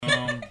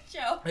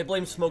I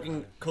blame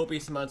smoking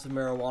copious amounts of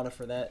marijuana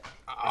for that.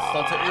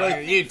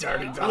 You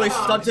dirty dog. Really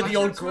stunted the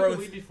old growth.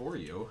 Weed before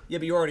you. Yeah,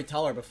 but you already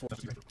tell her before.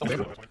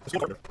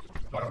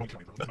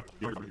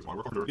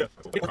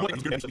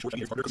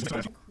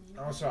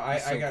 Also,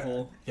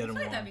 Cool.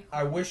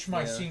 I wish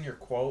my senior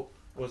quote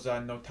was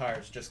no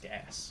tires, just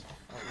gas.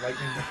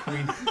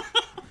 Lightning McQueen.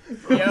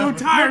 No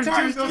tires,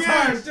 no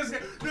tires, just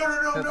gas.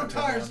 No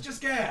tires,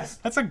 just gas.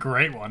 That's a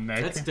great one,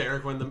 Nick. That's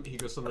Derek when he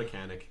goes to the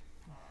mechanic.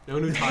 No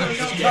new tires,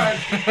 No just tires,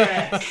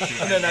 gas. just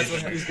gas. And then that's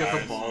what He's got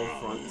the ball in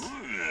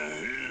front.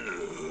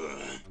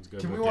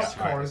 Can we watch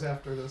Cars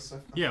after this?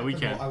 Yeah, we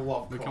can. I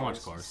love Cars. We can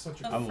watch Cars.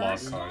 Such a I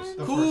love Cars.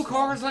 Cool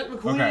cars like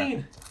McQueen.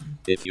 Okay.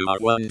 If you are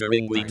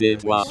wondering, we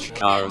did watch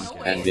Cars,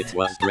 and it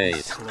was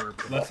great.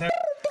 Let's have.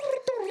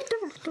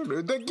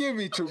 Give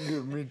me two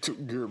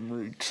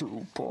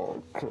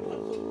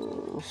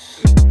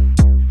podcasts.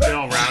 Get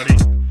all rowdy.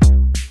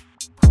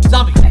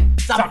 Zombie.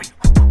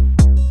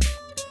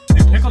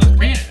 They pickled his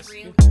penis.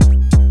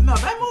 No,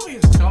 that movie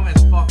is dumb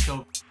as fuck,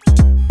 though.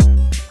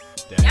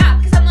 Yeah,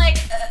 because I'm like,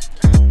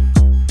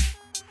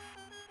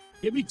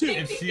 Give me two.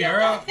 If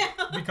Ciara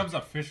becomes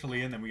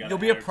officially in, then we got. You'll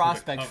be a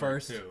prospect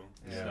first. Too.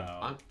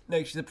 Yeah. So.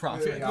 No, she's a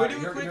prospect. Can we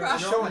do a quick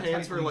show of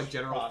hands for like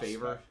general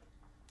favor?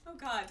 oh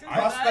god, don't do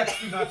Prospects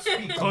that. do not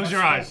speak. Close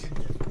your eyes.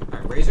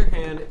 Alright, raise your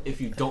hand if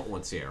you don't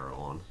want Ciara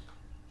on.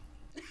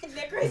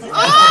 Nick raises You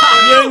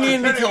don't need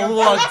me to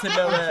look to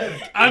know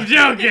that. I'm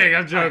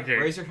joking.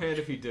 Raise your hand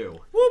if you do.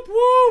 Whoop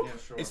whoop. Yeah,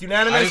 sure. It's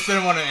unanimous.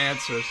 didn't want to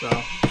answer, so.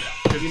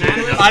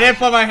 Unanimous? I didn't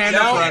put my hand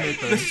up for Now,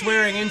 anything. the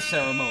swearing in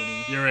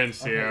ceremony. You're in,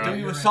 Ciara. Do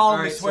you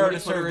solemnly Alright, swear to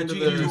somebody put serve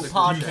her the into GM2 the-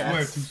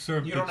 podcast?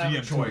 serve You don't have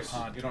a choice.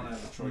 You don't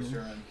have a choice.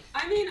 You're in.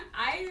 I mean,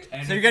 I.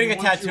 And So you're if getting we a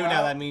want tattoo you now,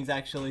 out- that means,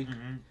 actually.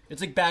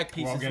 It's like back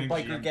We're all pieces for getting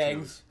biker GM2s.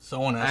 gangs.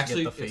 Someone has Actually,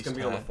 to get the face it's gonna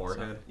be on the tat,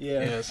 forehead.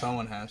 Yeah. Yeah,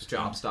 someone has to.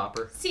 Job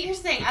stopper. See, here's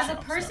the thing. As a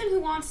person who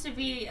wants to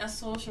be a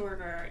social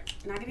worker,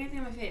 not getting anything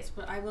on my face,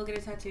 but I will get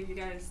a tattoo if you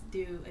guys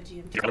do a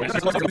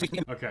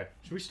GM2. Okay.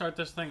 Should we start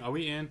this thing? Are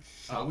we in?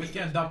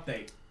 Weekend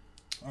update.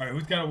 All right.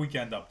 Who's got a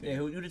weekend update? Yeah,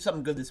 who did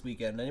something good this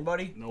weekend?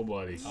 Anybody?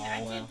 Nobody.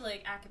 I wow. did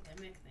like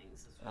academic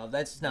things as well. Oh,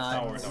 that's not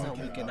not worth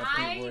it. weekend I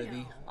update worthy.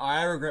 know.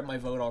 I regret my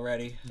vote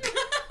already.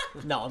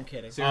 No, I'm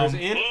kidding. Ciara's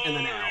in and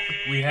then out.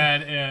 We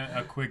had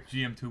a quick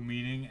GM2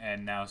 meeting,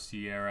 and now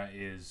Ciara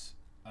is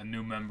a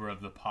new member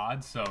of the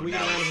pod. So Can we get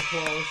now a round of it's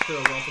applause to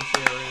welcome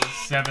Ciara in?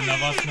 7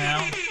 of us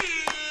now.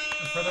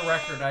 For the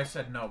record, I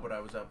said no, but I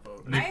was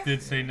outvoted. Nick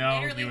did say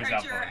no. Literally He was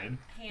heard your outvoted.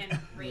 hand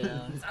raise.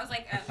 I was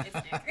like, it's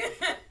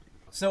Nick.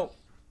 So,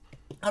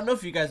 I don't know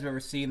if you guys have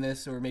ever seen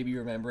this, or maybe you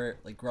remember it,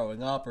 like,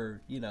 growing up,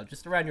 or,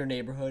 just around your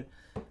neighborhood.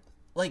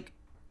 Like,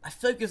 I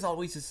feel like there's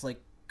always this,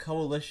 like,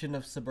 coalition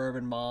of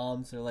suburban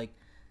moms, or, like,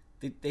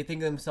 they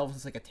think of themselves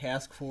as, like, a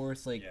task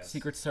force, like, Yes.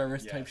 Secret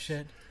Service type Yes.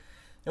 shit.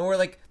 And where,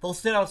 like, they'll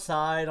sit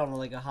outside on,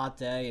 like, a hot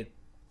day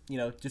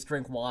and, just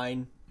drink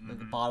wine, like,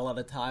 a bottle at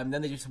a time, and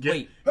then they just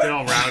wait. Get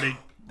all rowdy.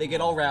 They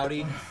get all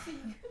rowdy.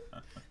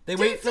 They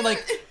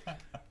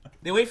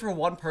wait for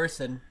one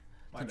person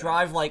to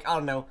drive, like, I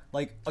don't know,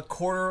 like a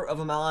quarter of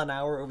a mile an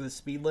hour over the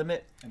speed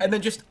limit, and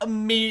then just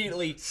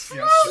immediately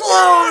slow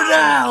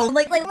down,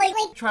 like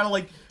try to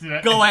like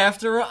go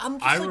after her. I'm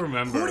just I like,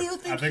 remember. who do you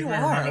think I think you we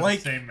are? remember Like,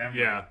 the same memory.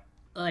 Yeah.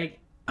 Like,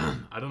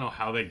 I don't know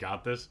how they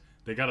got this.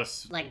 They got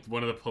Like-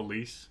 one of the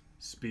police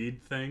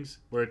speed things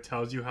where it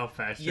tells you how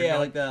fast you're yeah,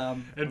 going. like the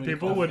And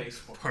people would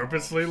Facebook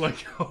purposely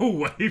like go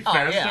way oh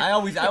faster. yeah, I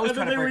always and try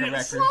then to they break were a like,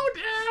 record.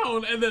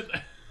 slow down. And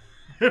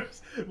then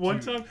one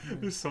time,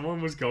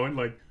 someone was going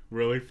like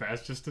really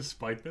fast just to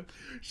spite them.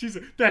 She's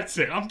like, "That's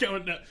it, I'm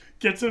going." Now.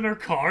 Gets in her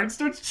car and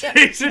starts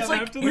chasing it's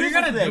like, after them. what are you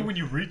gonna do when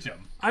you reach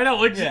them? I know,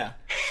 like Yeah,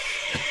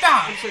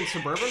 I'm saying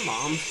suburban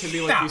moms can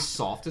be like the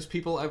softest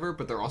people ever,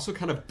 but they're also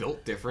kind of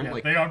built different. Yeah,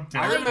 like they are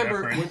I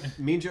remember different.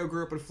 when me and Joe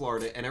grew up in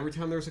Florida, and every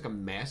time there was like a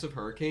massive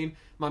hurricane,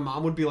 my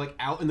mom would be like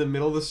out in the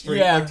middle of the street,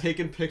 Yeah. like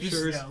taking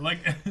pictures. Yeah, like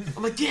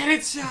I'm like, get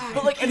inside.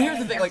 but like, and here's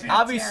the thing, like,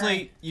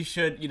 obviously you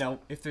should,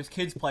 if there's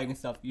kids playing and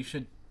stuff, you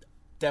should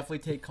definitely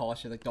take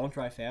caution. Like, don't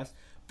drive fast.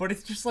 But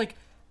it's just like,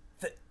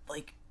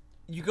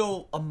 you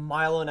go a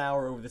mile an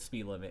hour over the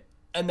speed limit,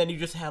 and then you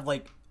just have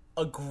like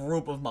a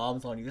group of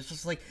moms on you. It's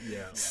just like,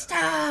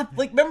 stop!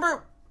 Like,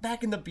 remember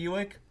back in the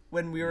Buick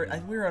when we were, I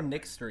think we were on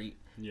Nick Street,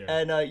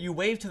 and you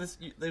waved to this.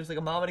 There was like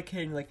a mom and a kid,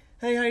 and you're like,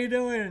 "Hey, how you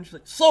doing?" And she's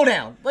like, "Slow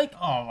down!" Like,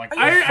 oh my god,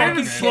 Are you I even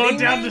fucking slowed kidding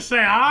down me? to say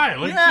hi.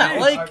 Like, yeah,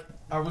 geez. like.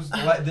 I was.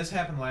 This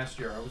happened last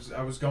year.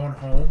 I was going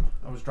home.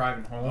 I was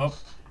driving home,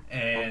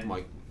 and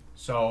Mike.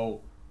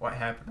 so what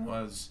happened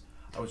was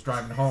I was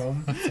driving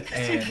home,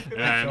 and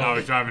I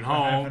was driving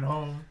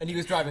home. And he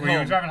was driving Were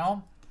home. you driving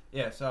home?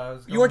 Yeah, so I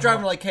was. You weren't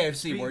driving home. like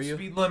KFC, were you?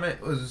 Speed limit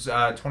was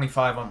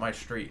 25 on my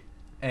street,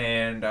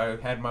 and I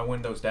had my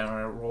windows down, and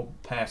I rolled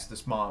past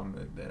this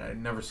mom that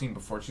I'd never seen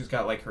before. She's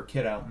got like her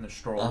kid out in the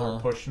stroller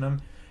pushing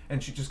him,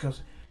 and she just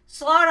goes,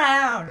 "Slow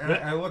down!" And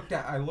I looked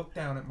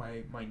down at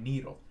my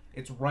needle,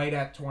 It's right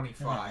at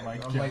 25. Oh my I'm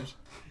gosh. like,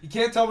 you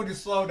can't tell me to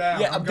slow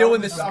down. Yeah, I'm doing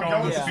this- I'm Going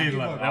going with the speed speed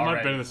limit. limit. That might have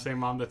already. been the same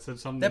mom that said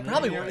something. That to me.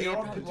 probably Yeah, Yeah, you it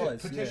probably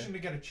was, petition to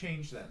get a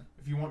change then.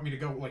 If you want me to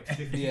go like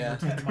 50 Yeah. or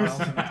 10 miles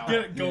an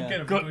hour. Go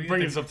get him.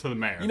 Bring this up to the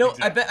mayor. You know,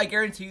 I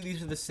guarantee you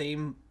these are the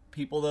same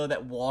people though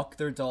that walk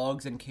their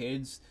dogs and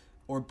kids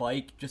or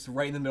bike just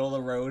right in the middle of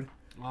the road.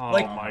 Oh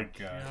like- my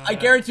god. I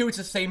guarantee you it's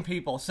the same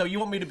people. So you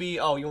want me to be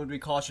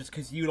cautious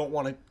because you don't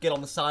want to get on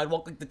the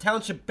sidewalk. Like the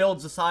township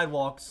builds the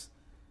sidewalks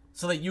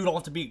so that you don't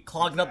have to be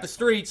clogging up the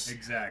streets.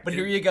 Exactly. But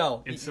here you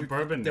go. In You're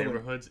suburban doing it.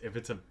 neighborhoods, if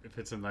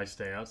it's a nice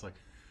day out, it's like,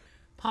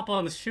 pop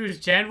on the shoes,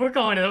 Jen. We're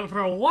going out for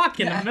a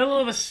walk in the middle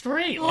of a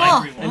street.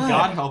 Like, And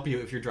God help you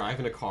if you're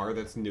driving a car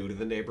that's new to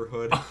the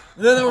neighborhood.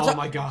 Then there was Oh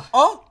my god.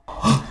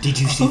 Oh, Did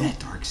you see that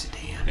dark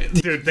sedan?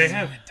 dude, they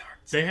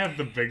have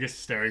the biggest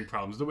staring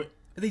problems.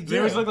 they They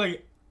always look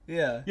like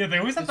Yeah. they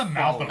always have the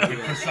mouth open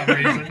for some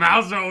reason.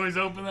 Mouths are always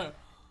open. Up.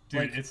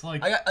 Dude, it's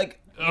like I got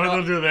like. Or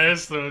they'll do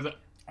this.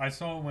 I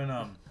saw when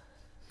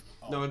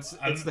No, it's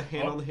I the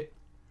hand on the hip.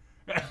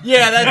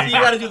 Yeah, that's you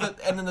gotta do the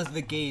and then there's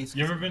the gaze.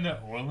 you ever been to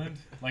Orland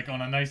like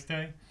on a nice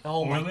day?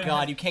 Oh my Orland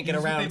god, has- you can't get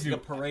here's what around. they It's do.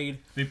 like a parade.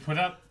 They put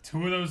up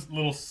two of those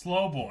little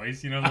slow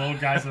boys, you know, the little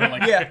guys that are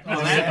like Yeah. oh,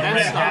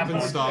 That stop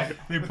and stuff.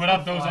 They put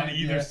up those on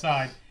either Yeah.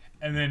 side,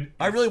 and then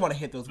I really want to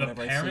hit those the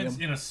whenever I see parents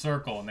them. in a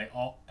circle, and they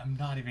all—I'm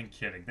not even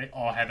kidding. They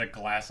all had a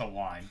glass of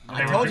wine. I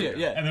They were told doing-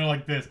 you, yeah. And they're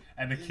like this,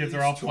 and the kids are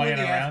It's all 2 playing in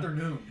the around,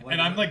 afternoon.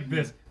 and I'm like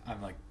this.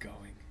 I'm like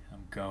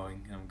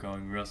I'm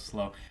going real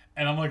slow,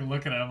 and I'm like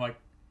looking at, I'm like,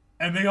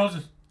 and they all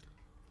just.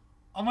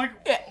 I'm like,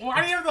 Yeah.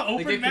 why do you have the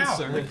open get mouth?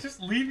 concerned. Like,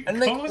 just leave.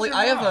 And close like your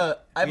I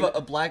have mouth.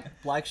 a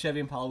black Chevy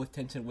Impala with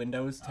tinted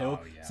windows too. Oh,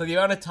 yeah. So the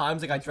amount of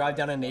times like I drive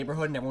down a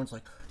neighborhood and everyone's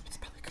like, it's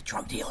probably like a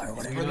drug dealer or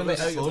whatever. You know, And then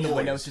the they slow open the boys.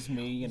 window, it's just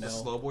me, you The know.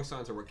 slow boy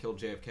signs are what killed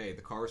JFK.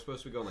 The car was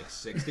supposed to be going like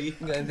 60.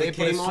 Yeah, they put a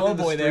came slow onto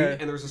the boy street, there.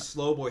 and there was a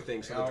slow boy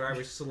thing, so the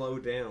driver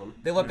slowed down.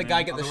 They let the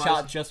guy get the Otherwise-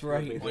 shot just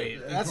right.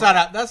 Wait, that's not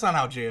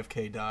how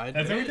JFK died.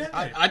 That's what he did.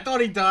 I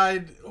thought he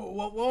died.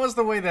 What was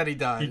the way that he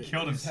died? He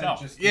killed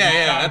himself.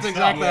 Yeah, that's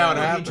exactly how it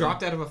He happened.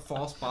 dropped out of a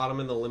false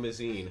bottom in the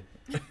limousine,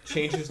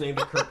 changed his name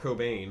to Kurt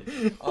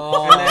Cobain,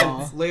 Oh,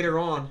 and then later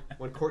on,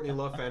 when Courtney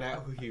Love found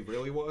out who he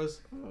really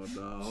was,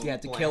 she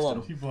had to kill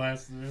him. He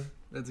blasted him.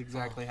 That's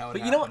exactly how it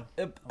But you know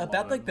happened. what?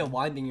 About like the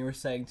wine thing you were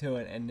saying too,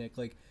 and Nick,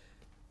 like,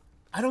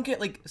 I don't get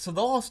like, so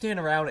they'll all stand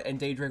around and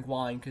day drink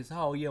wine because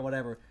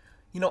whatever.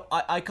 You know,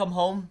 I come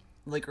home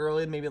like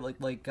early, maybe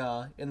like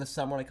in the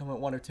summer, when I come at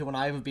 1 or 2, and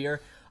I have a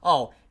beer.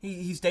 Oh,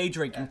 he's day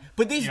drinking.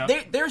 But these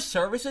there's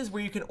services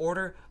where you can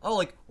order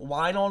like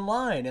wine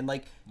online and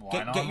like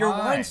get your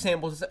online. wine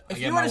samples. If get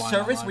you my had a wine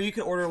service online. where you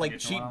could order like your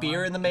cheap wine beer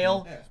online? in the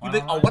mail, you'd be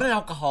like, Wine oh, online? what an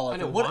alcoholic. I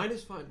know What? wine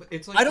is fine, but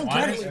it's like I don't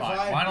Wine get is it.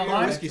 fine. Wine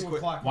online. Whiskey's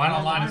quick. Wine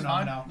online is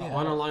fine.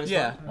 Wine online is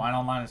Yeah. fine. Wine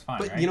online is fine,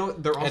 But right? you know,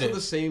 they're also is.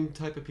 the same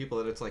type of people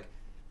that it's like,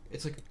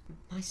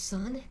 My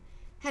son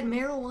had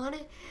marijuana.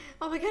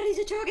 Oh my god, he's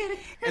a drug addict.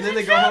 and then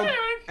they go home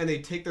and they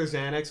take their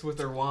Xanax with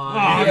their wine.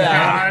 Oh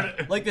Yeah.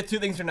 god. Like the two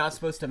things are not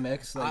supposed to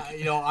mix.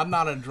 Like I'm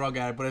not a drug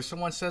addict, but if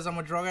someone says I'm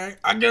a drug addict,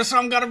 I guess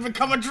I'm gonna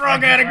become a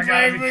drug addict,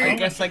 baby. I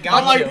guess I I'm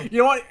got like, you. you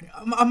know what?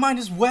 I might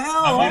as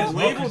well. I might as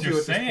well labeled because you you're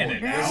at this saying point.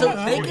 it now. So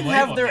Yeah. they You can labeled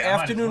have me, their I might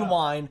as afternoon well.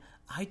 wine.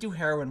 I do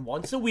heroin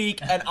once a week,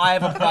 and I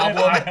have a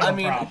problem. I have a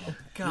mean, problem.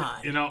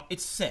 God, You know,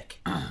 it's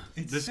sick.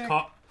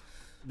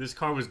 This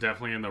car was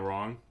definitely in the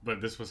wrong, but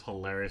this was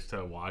hilarious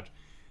to watch.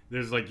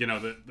 There's like, you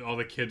know, all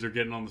the kids are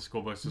getting on the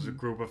school bus. There's a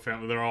group of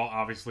family. They're all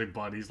obviously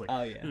buddies. Like,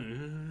 Oh, yeah.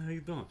 How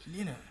you doing?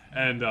 You know.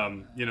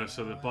 And you know,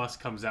 so the bus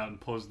comes out and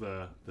pulls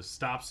the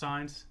stop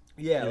signs.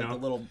 Yeah, You like know? a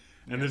little.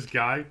 And this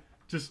guy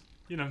just,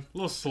 you know, a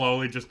little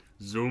slowly just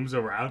zooms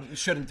around. You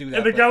shouldn't do that.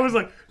 And the but- guy was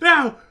like,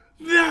 no,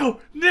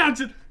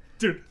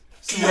 dude,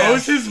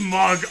 throws his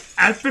mug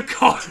at the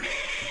car.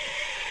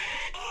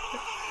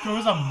 There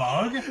was a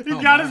mug?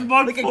 He got his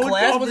mug Like a full of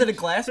glass? coffee. Was it a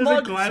glass It was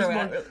mug? a glass So,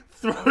 mug.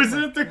 Throws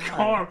it at the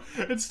car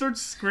and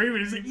starts screaming.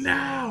 He's like,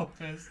 no,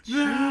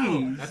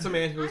 no. That's a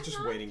man who was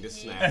just waiting to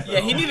snap. Yeah,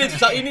 he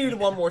needed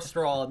one more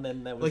straw, and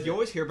then that was Like you it.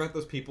 always hear about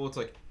those people. It's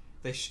like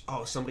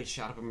somebody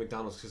shot up a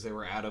McDonald's because they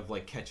were out of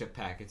like ketchup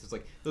packets. It's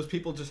like those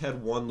people just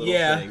had one little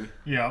Yeah. thing.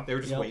 Yeah. They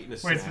were just Yep. waiting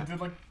to Wait, snap.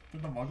 so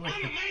did the mug like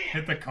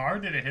hit the car?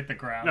 Did it hit the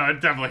ground? No, it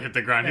definitely hit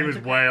the ground. He was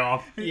way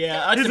off.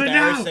 Yeah, that's He's like,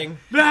 embarrassing.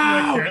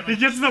 No! He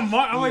gets the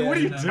mug. I'm like, Yeah. what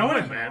are you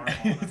doing, man?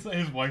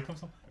 His wife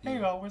comes up. Hey,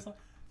 that was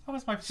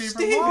my favorite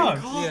Steven, mug.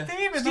 call Yeah.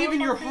 Steven,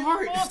 your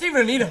heart.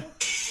 Steven, Anita.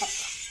 Steven,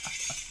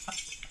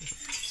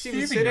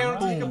 sit down,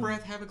 take a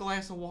breath, have a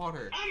glass of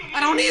water. I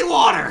don't need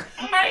water.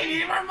 I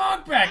need my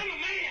mug back.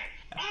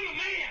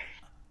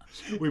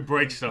 We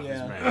break stuff, Yeah.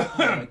 this man. Oh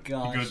my He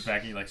gosh. goes back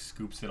and he like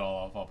scoops it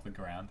all off the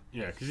ground.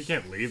 Yeah, because he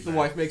can't leave. The that.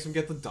 wife makes him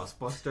get the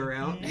dustbuster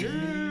out.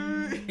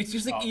 It's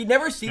just like you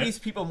never see these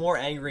people more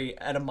angry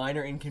at a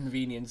minor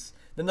inconvenience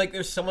than like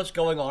there's so much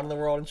going on in the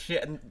world and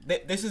shit, and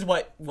this is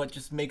what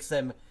just makes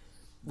them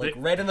like They-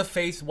 red in the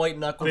face, white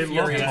knuckle, They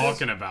love furious.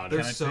 talking about They're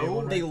it.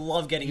 so They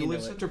love getting you into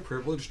live it. such a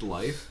privileged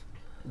life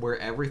where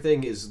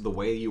everything is the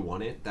way you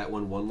want it. That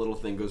when one little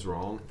thing goes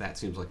wrong, that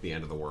seems like the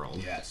end of the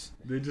world. Yes.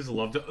 They just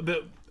love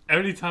to.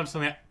 anytime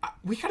something,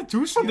 we gotta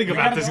do something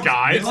about this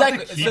guy.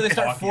 Exactly. So they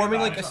start forming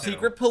like a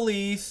secret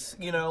police.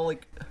 You know,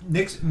 like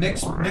Nick's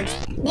political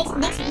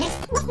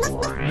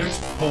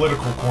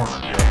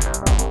corner here.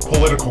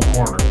 Political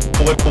corner.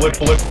 Political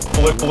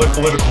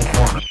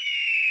corner.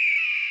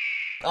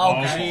 oh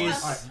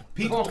jeez.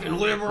 People,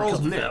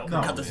 liberals, no,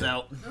 Cut this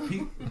out.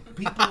 People,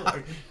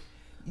 are,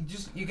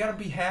 you gotta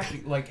be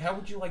happy. Like, how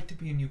would you like to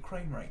be in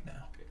Ukraine right now?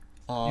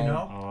 You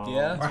know?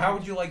 Yeah. Or how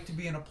would you like to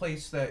be in a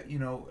place that, you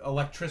know,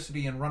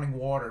 electricity and running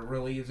water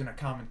really isn't a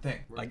common thing?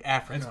 Like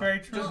Africa. It's very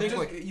true. Think,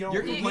 like, You know,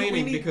 you're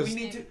complaining because we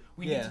need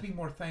to be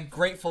more thankful.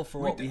 Grateful for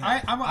what we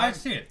have. I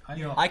see it.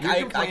 You know, I you're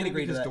can complaining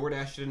agree to because that.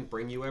 DoorDash didn't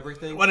bring you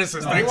everything. What is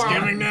this,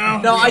 Thanksgiving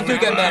now? No, I do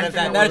get mad at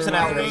that. That's an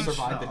Whether or not outrage. you'll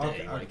survive the day,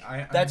 okay, like-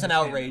 I That's an understand.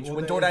 outrage. Well,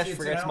 When then DoorDash it's an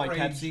forgets my outrage.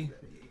 Pepsi.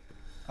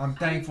 I'm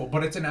thankful,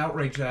 but it's an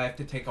outrage that I have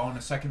to take on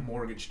a second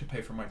mortgage to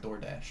pay for my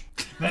DoorDash.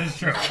 That is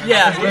true.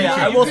 Yeah,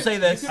 I will say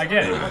this. I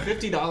get it.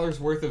 $50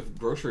 worth of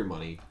grocery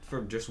money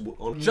for just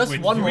Just Wait,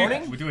 one did you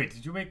morning? Wait,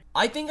 did you make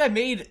I think I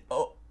made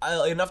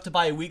enough to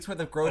buy a week's worth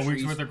of a groceries,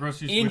 week's worth of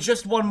groceries in with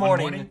just one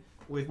morning,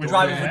 with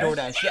driving for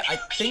DoorDash. DoorDash. Yeah, I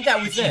think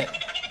that was it.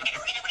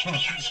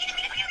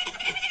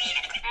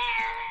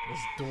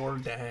 It's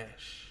DoorDash.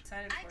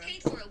 Excited I for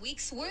paid for a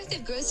week's worth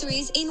of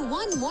groceries in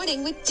one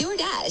morning with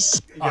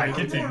DoorDash. All right,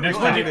 continue. Next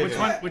Go one.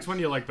 ahead. Which one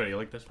do you like better? You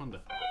like this one?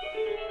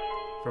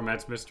 From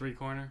Matt's Mystery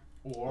Corner?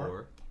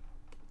 Or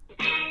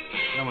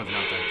That one's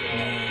not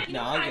that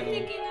No, I'm I'll get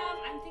it.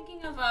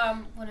 thinking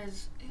of what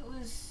is it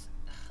was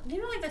you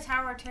know like the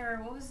Tower of Terror,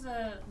 what was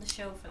the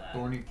show for that?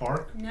 Dorney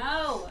Park.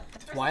 No.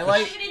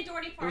 Twilight? In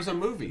Dorney It Park. was a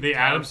movie. good. The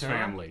Addams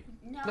Family.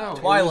 No.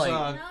 Twilight. It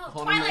was, No,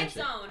 Haunted Twilight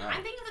Mansion. Zone.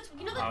 I'm thinking of the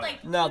you know the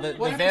like No, the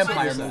What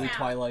vampire episode is movie that?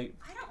 Twilight.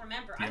 I don't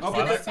remember. Yeah, I was Oh,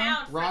 thinking but of the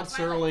sound. Rod from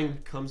Twilight.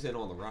 Serling comes in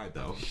on the ride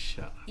though.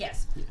 Shut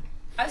Yes.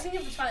 I was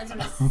thinking of the Twilight Zone.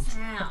 The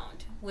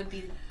sound would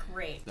be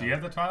great. Do you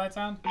have the Twilight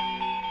sound? Oh,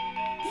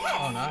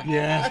 nice.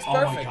 Yeah. That's Oh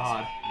my perfect.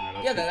 god.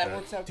 Yeah, that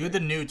works out. Do great. the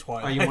new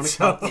Twilight. Oh, you want to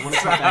stop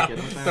back in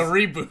with The that?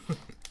 reboot.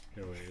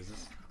 Here, wait, is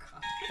this?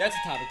 That's a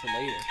topic for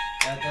later.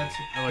 That's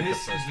I like the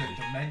this first is one. a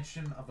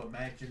dimension of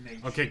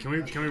imagination. Okay, can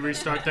we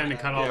restart that and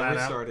cut all that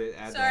out? Restart it.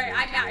 Add Sorry, that in,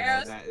 I got add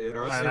arrows. that-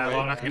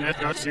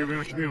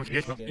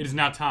 It is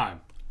now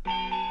time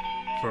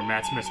for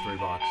Matt's Mystery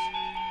Box.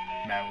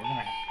 Matt, we're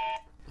gonna.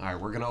 All right,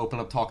 we're gonna open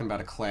up talking about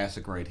a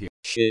classic right here.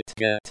 Shit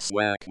gets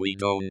whack, we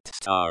don't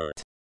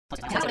start.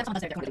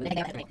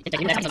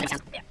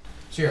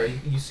 Ciara,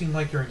 you seem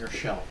like you're in your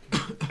shell.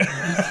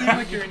 Can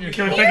we pick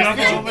it up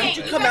a Here's little the bit?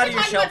 thing. Come out of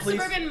your talking shell, about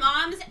please. Suburban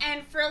moms,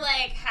 and for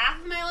like half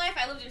of my life,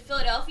 I lived in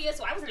Philadelphia,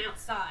 so I wasn't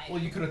outside.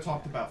 Well, you could have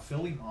talked about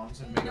Philly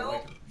moms and made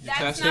Nope, it that's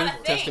Testing, not a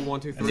thing. testing, 1,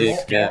 2, 3.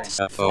 Nick gets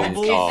a phone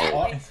That's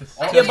call.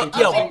 exactly. Yeah, but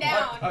yo, Up and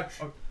down.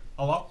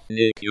 hello?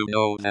 Nick, you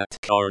know that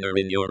corner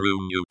in your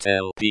room you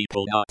tell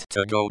people not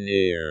to go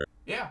near.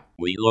 Yeah.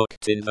 We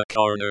looked in the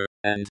corner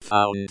and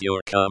found your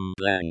cum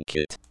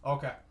blanket.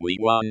 Okay. We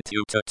want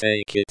you to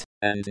take it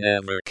and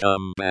never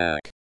come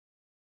back.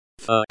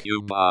 Fuck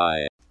you,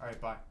 bye. All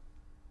right, bye.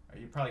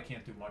 You probably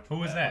can't do much. Who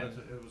with was that?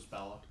 but It was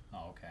Bella.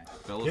 Oh, okay.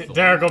 Bella's the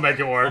Derek will make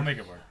it I'll work. make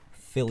it work.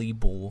 Philly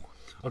Bull.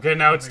 Okay,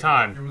 now it's It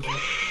time was one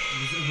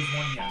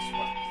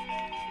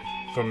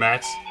yes, for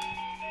Matt's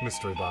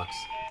Mystery Box.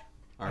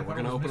 but All right, I we're thought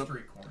it gonna was open up.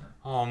 mystery corner.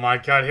 Oh my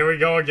god, here we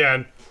go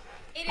again.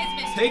 It is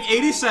mystery. Take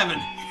 87.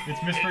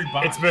 It's Mystery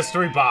Box. It's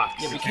Mystery Box.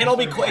 Yeah, but it can't all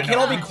be it can't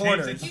all be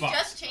corners. It's You box.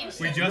 just changed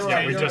We it. just Yeah,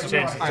 we changed just it.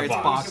 changed it All right, to it's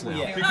box. box now.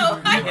 Yeah.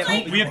 Oh, I was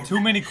like, We have too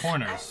many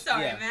corners.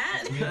 sorry, Yeah.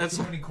 Matt. We have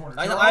too many corners.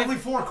 I- There are I- only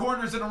 4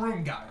 corners in a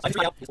room, guys.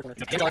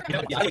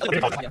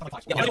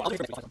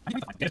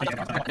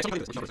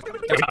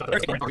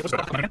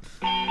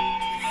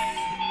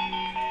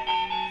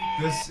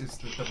 This is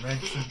the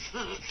dimension.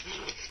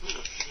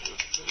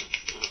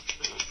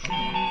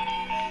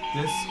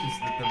 This is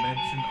the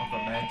dimension of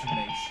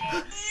imagination.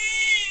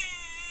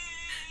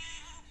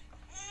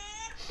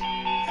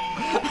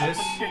 This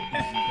is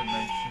the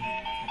dimension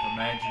of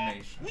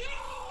imagination.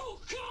 No,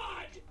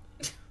 God!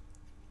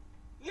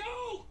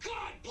 No,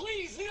 God,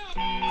 please, no!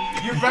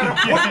 You better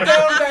put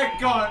down that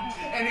gun,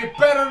 and it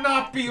better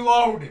not be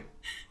loaded,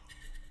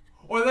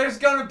 or there's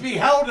gonna be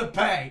hell to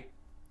pay.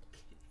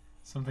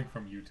 Something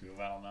from YouTube.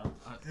 I don't know.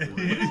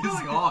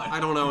 I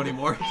don't know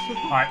anymore.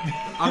 All right.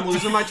 I'm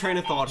losing my train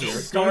of thought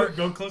here.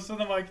 Go close to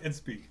the mic and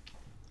speak.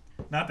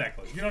 Not that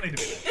close. You don't need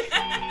to be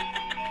there.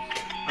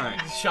 All right,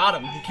 Shot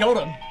him. He killed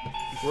him.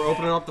 we're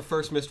opening up the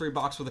first mystery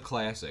box with a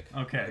classic.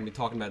 Okay. We're gonna be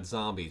talking about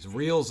zombies,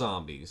 real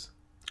zombies.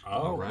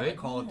 Oh, right.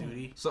 Call of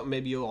Duty. Something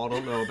maybe you all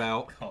don't know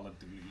about. Call of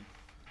Duty.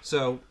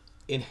 So,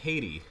 in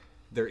Haiti,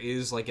 there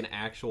is like an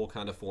actual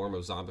kind of form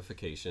of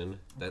zombification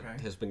that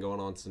Okay. has been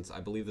going on since I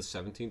believe the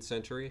 17th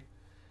century,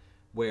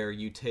 where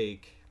you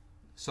take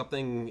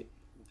something,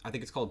 I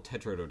think it's called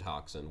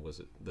tetrodotoxin. Was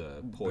it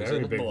the poison?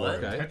 Very big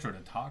word. Okay.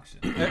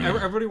 Tetrodotoxin.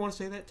 Everybody want to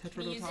say that?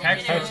 Use Tetrodotoxin?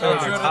 it.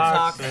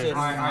 Tetrodotoxin.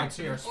 Alright,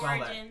 Ciara, spell that.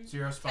 Origin.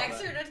 Ciara, spell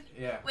that. Textrodot-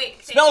 Yeah.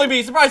 Wait. say Spelling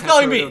bee. Surprise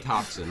spelling bee.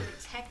 Tetrodotoxin.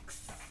 Tex.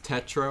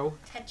 Tetrodotoxin.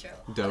 Tetro.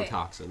 Okay.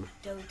 Dotoxin.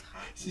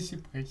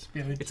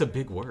 Dotoxin. It's a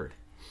big word.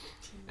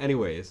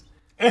 Anyways,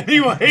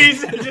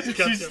 Anyways,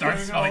 She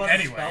starts spelling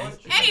anyways.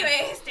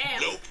 Anyways, damn.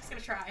 Just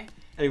gonna try.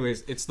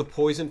 Anyways, it's the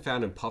poison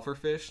found in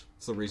pufferfish.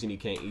 It's the reason you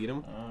can't eat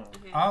them.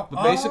 Oh,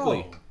 But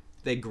basically,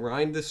 they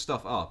grind this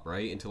stuff up,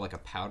 right, into like a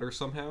powder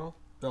somehow.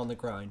 They're on the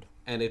grind.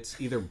 And it's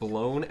either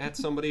blown at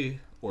somebody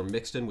or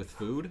mixed in with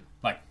food.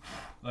 like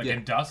Yeah.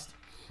 in dust.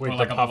 Wait, or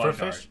like the a blood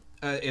pufferfish?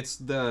 dart? It's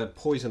the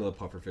poison of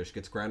the pufferfish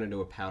gets ground into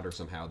a powder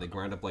somehow. They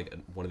grind up like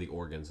one of the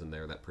organs in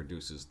there that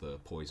produces the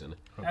poison.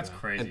 That's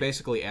crazy. And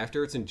basically,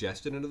 after it's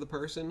ingested into the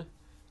person,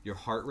 your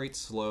heart rate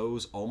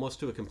slows almost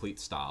to a complete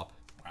stop.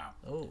 Wow.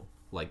 Oh.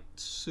 Like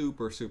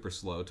super, super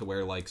slow to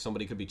where like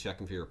somebody could be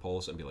checking for your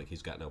pulse and be like,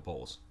 he's got no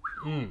pulse.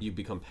 You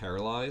become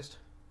paralyzed.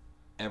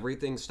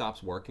 Everything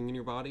stops working in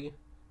your body,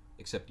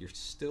 except you're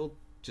still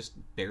just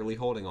barely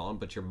holding on,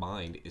 but your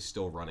mind is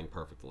still running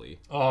perfectly.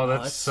 Oh,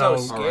 that's that's so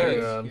so scary.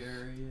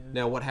 good.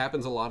 Now, what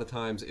happens a lot of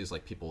times is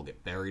like people will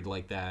get buried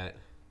like that,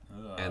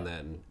 and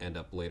then end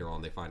up later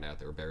on they find out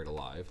they were buried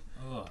alive,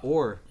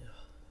 or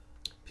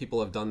people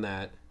have done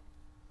that,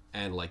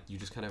 and like you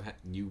just kind of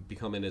you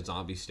become in a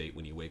zombie state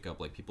when you wake up.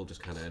 Like people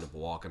just kind of end up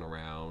walking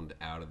around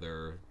out of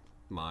their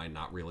mind,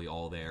 not really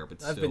all there,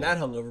 but I've still. been that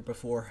hungover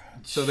before.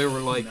 So they were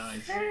like,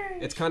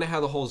 it's kind of how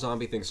the whole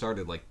zombie thing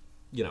started. Like,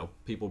 you know,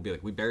 people would be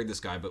like, we buried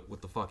this guy, but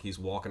what the fuck? He's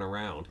walking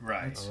around.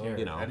 Right.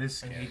 You know, That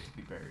is I scary. hate to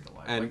be buried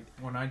alive. And- like,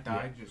 when I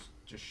die,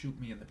 just shoot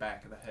me in the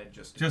back of the head,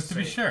 just to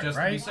be safe. sure, just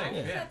right? to be safe. Why?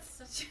 Yeah. That's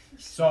such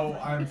a... So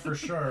I'm for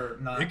sure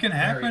not It can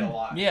buried happen.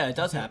 alive. Yeah, it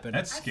does happen.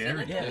 That's I feel scary.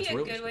 like Yeah, that'd it's be a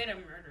really good way to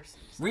murder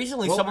someone.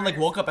 Recently, Well, someone like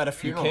woke up at a you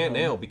funeral. can't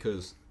home. now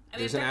because I mean,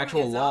 there's an they're gonna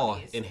actual get law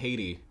zombies. in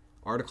Haiti.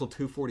 Article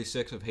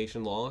 246 of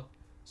Haitian law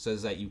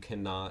says that you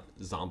cannot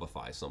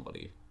zombify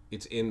somebody.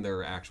 It's in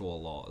their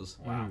actual laws.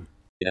 Wow.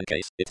 In any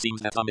case, it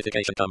seems that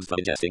zombification comes from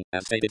ingesting,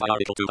 as stated by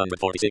Article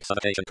 246 of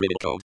the Haitian Criminal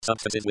Code,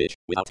 substances which,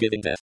 without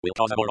giving death, will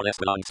cause a more or less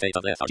prolonged state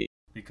of lethargy.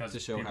 Because To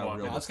show people how are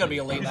real going- That's gonna be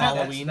a late Is that-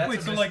 Halloween. that's Wait,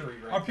 a so like,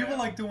 mystery right are people there.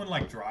 like doing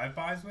like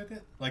drive-bys with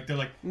it? Like they're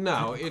like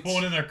No, it's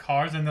pulling in their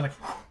cars and they're like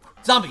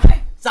Zombie!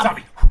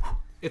 Zombie!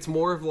 it's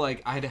more of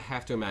like I'd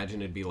have to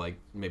imagine it'd be like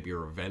maybe a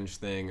revenge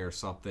thing or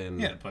something.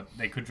 yeah, but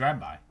they could drive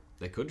by.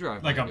 They could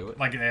drive Like by a and do it.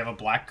 like they have a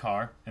black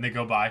car and they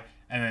go by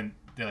and then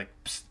they're like,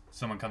 psst,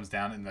 someone comes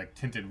down and like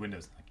tinted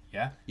windows. Like,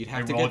 yeah, You'd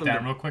have they to roll get it them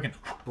down to real quick and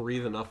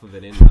breathe enough of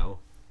it in though.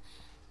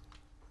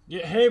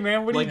 Yeah, hey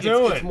man, what are Like you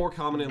doing? it's more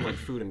common in like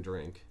food and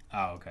drink.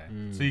 oh okay,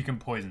 so you can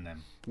poison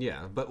them.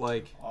 Yeah, but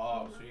like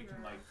Oh, so you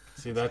can like.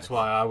 See, that's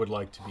why I would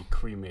like to be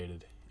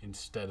cremated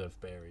instead of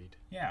buried.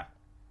 Yeah,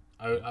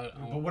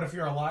 But what if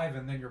you're alive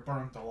and then you're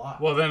burnt alive?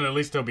 well, then at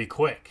least it'll be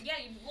quick. Yeah,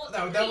 you, well,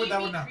 That would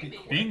you'd not be cremated.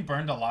 cool. being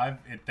burned alive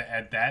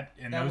at that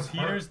in That those would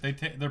hurt.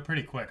 heaters, they're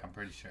pretty quick. I'm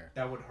pretty sure.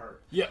 That would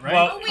hurt. Yeah, Right?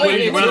 well, Oh, wait, would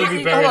wait, you wait, rather wait, be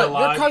wait, buried hold on.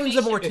 Your alive? cousin's a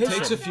it mortician.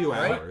 takes a few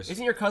right? hours.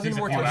 Isn't your cousin a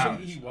Takes a few mortician? hours.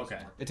 He wasn't.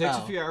 Okay. It takes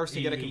Oh. a few hours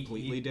to get it He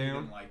completely didn't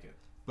down, like it.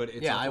 but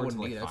it's Yeah, I upwards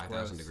wouldn't of like either.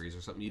 That's 5,000 gross. degrees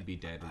or something. You'd be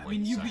dead in like I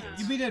mean, seconds.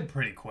 you'd be dead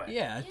pretty quick.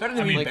 Yeah, it's better I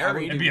than mean, being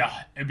buried.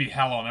 it'd be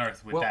hell on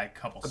earth with Well, that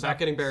couple. About seconds.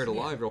 getting buried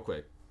alive, real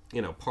quick.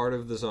 You know, part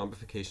of the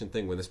zombification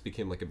thing when this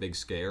became like a big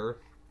scare,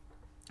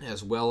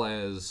 as well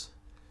as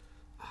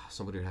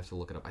somebody would have to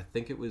look it up. I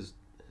think it was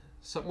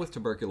something with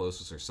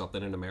tuberculosis or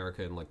something in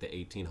America in like the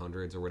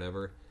 1800s or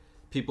whatever.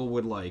 People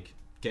would like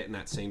get in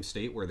that same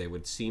state where they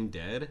would seem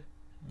dead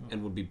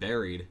and would be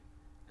buried,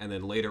 and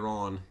then later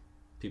on,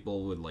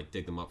 people would like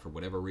dig them up for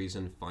whatever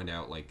reason, find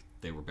out like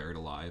they were buried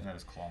alive, That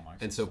is claw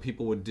marks. and so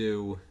people would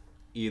do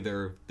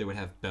either they would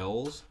have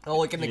bells Oh,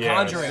 like in The Yes.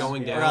 Conjuring.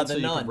 going or, down the so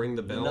you nun. could ring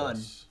the bells.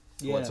 Nun.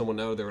 To Yeah. let someone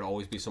know there would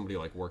always be somebody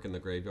like working the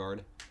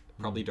graveyard,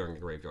 probably during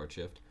the graveyard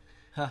shift.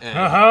 And-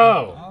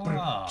 Oh,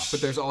 Oh. but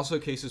there's also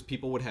cases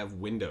people would have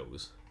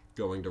windows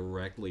going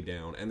directly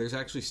down, and there's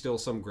actually still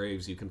some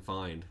graves you can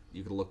find.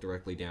 You can look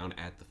directly down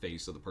at the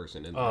face of the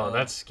person. And oh,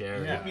 that's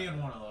scary. Yeah. Put me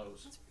in one of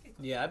those.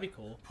 Yeah, that'd be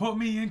cool. Put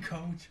me in,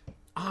 coach.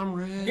 I'm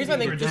ready. Here's my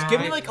thing. to Just give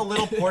me die. like a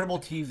little portable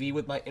TV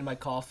with in my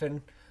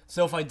coffin.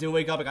 So if I do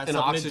wake up, I got an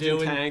something to oxygen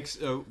do. And tanks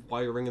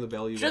while you're ringing the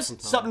bell. You got some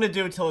just time. something to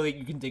do until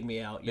you can dig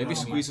me out. You Maybe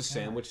know? squeeze a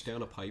sandwich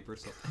down a pipe or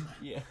something.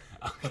 Yeah.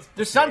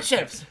 There's sun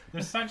chips.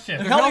 There's sunshine.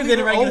 They're healthier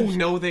than regular. Oh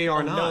no, they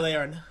are not. No, they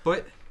are not.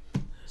 But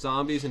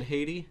zombies in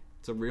Haiti,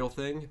 it's a real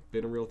thing.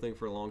 Been a real thing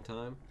for a long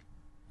time.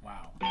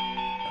 Wow.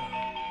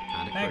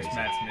 Kind of Thanks, crazy.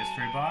 Matt's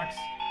mystery box.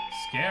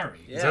 Scary.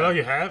 Yeah. Is that all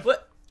you have?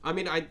 But I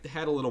mean, I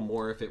had a little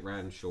more if it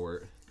ran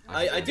short.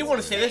 I do want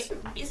to say this.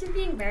 Isn't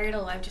being buried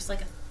alive just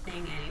like a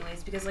thing,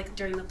 anyways? Because like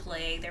during the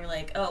plague, they were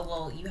like, "Oh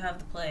well, you have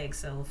the plague,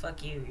 so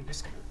fuck you. You're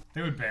just gonna."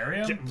 They would bury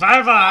him?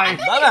 Bye bye.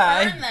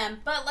 Bye-bye. Burn them,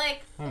 but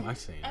like. What am I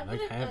saying? I I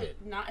wouldn't have like,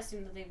 it. not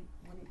assume that they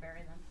wouldn't bury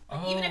them.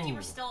 Like, even if you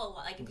were still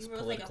alive, like if you were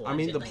like a political. I mean,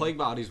 budget, the like, plague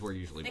bodies were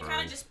usually they kind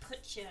burned. of just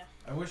put you.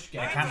 I wish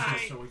Gag was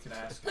here so we could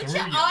ask. Put him.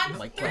 you on,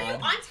 my threw you God.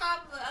 on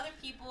top of the other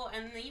people,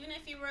 and even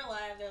if you were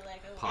alive, they're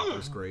like, oh.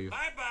 Popper's grave.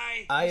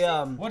 Bye-bye.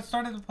 I What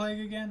started the plague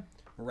again?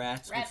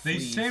 rats. Rats. With They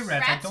fleas. say rats.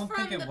 Rats I don't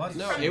think from it the- was.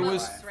 No, from it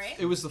was bugs, right?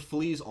 it was the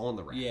fleas on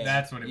the rat. Yeah.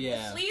 That's what it was.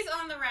 Yeah. Fleas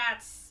on the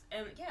rats.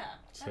 and yeah.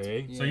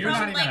 See? So you're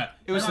not even Like- a...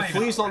 It was you're the not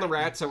even- fleas on the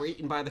rats that were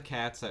eaten by the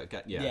cats that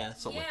got Yeah.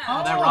 something like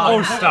Yeah. that Oh,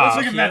 rhymes. stop. stop.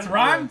 Looks like that's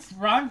rhyme. Fuck,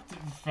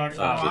 Rhyme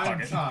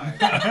fuck time.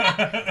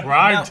 it.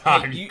 Rhyme Now,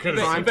 time. you Could've-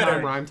 Rhyme better-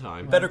 time, rhyme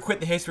time. Better quit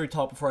the history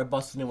talk before I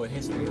bust into a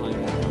history line.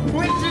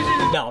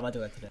 No, I'm not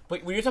doing that today.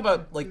 But when you're talking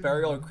about like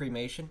burial or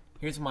cremation,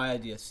 here's my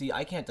idea. See,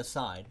 I can't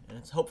decide,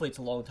 and hopefully it's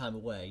a long time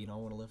away. You know, I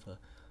want to live a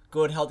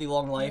good, healthy,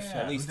 long life,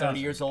 Yeah, at least who 30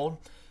 doesn't? years old.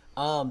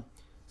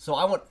 So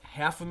I want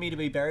half of me to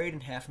be buried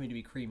and half of me to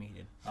be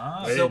cremated.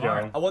 Ah, There So you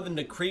go. I want them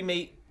to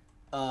cremate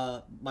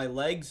my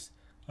legs,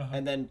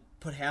 and then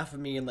put half of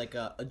me in like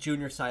a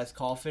junior-sized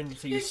coffin.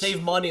 So you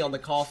save money on the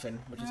coffin,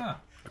 which is Yeah.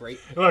 great.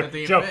 Look,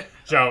 they Joe, fit.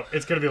 Joe,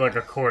 it's gonna be like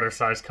a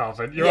quarter-sized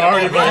coffin. You Yeah,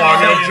 already well,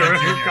 belong in yeah, a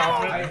junior yeah.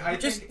 coffin. I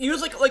Just think-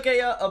 use like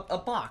a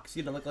box,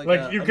 you know, like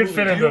Like, you a can movie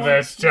fit box. into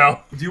this, Joe.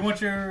 Do you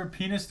want your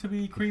penis to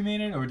be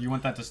cremated, or do you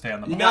want that to stay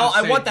on the body? No, gotta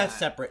I save want that that.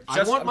 separate. I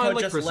Just, want I'm mine talking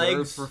like just preserved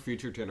legs. for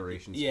future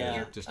generations.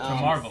 Yeah. too. Just To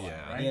marvel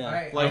at, right?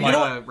 Yeah. Like You know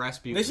what?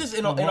 Rasputin. This is The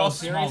in all world's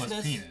seriousness.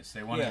 smallest penis.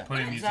 They wanted Yeah. to put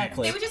it in Yeah, museums.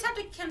 exactly. They would just have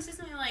to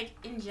consistently like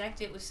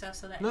inject it with stuff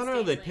so that No, it no,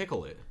 stays, they like-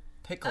 pickle it.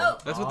 Pickle. Oh.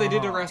 That's what they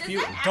did to Oh. Rasputin.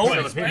 Does that Don't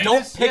actually penis? don't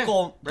exist?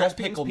 pickle Rasputin's don't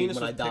pickle me penis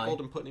when I was die. pickled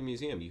and put in a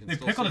museum. You can They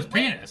still pickled see his it.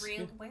 penis.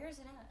 Wait, where is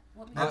it at?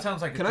 What That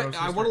sounds like a Can gross I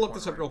want history to look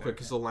this corner up real right quick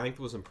because the length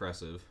was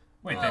impressive.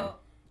 Wait, Whoa.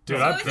 Dude,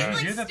 So I is it, bet. did like,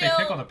 you hear that still-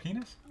 they pickled a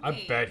penis? I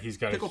Wait. bet he's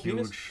got Pickle a huge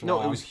penis? schlong.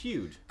 No, it was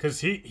huge. Because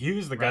he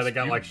was the guy that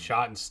got like Rasputin.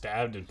 shot and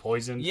stabbed and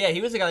poisoned. Yeah, he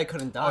was the guy that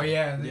couldn't die. Oh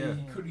yeah, Yeah.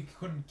 He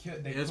couldn't kill.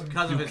 They It's couldn't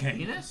because of kill his him.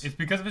 penis? It's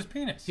because of his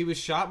penis. He was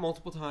shot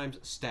multiple times,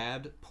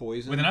 stabbed,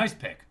 poisoned With an ice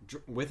pick.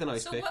 with an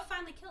ice So pick. what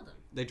finally killed him?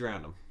 They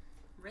drowned him.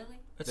 Really?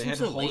 That They seems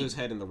had to so hold late. his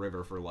head in the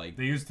river for like.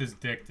 They used his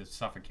dick to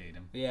suffocate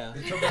him. Yeah.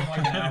 It took him like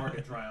an hour to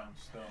drown.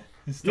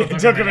 Still, It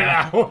took him an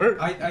hour.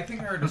 I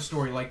think I heard a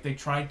story like they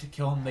tried to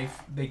kill him.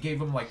 They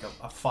gave him like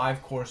a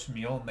 5-course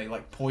meal and they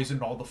like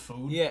poisoned all the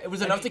food. Yeah, it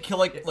was And enough to kill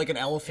like an And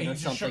elephant he or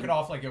just something. shook it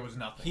off like it was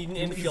nothing. He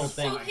didn't feel a was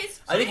thing. So fine. his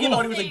I think he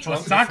thought he was like thing-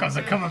 drunk. Those tacos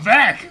are coming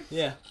back!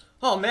 Yeah.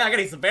 Oh man, I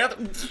gotta use the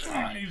bathroom.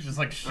 He was just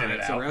like shit Alright,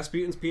 it so out.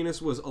 Rasputin's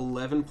penis was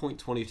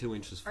 11.22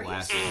 inches Are you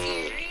flaccid.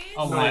 serious?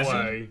 Oh, No wow.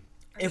 way.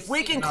 If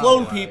we can No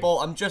clone way. people,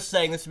 I'm just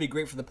saying this would be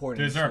great for the porn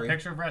Is there a industry.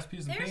 picture of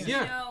Rasputin's There's penis? Yeah,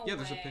 no yeah.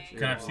 There's a way. picture.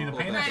 Can I see the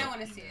Well, penis? I don't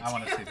want to see it. I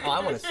want to see Oh, I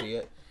that. want to see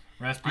it.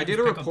 Rasputin's I did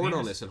a pickled report on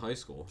penis? this in high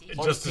school.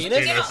 On Just his his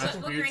penis? penis. Yeah,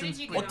 what grade did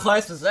you get What on?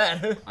 class is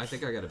that? I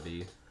think I got a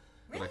B,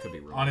 but I could be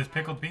wrong. On his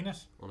pickled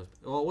penis? Well,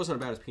 it wasn't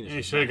about his penis. Yeah,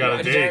 you should have got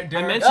a D. Derek's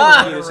I mentioned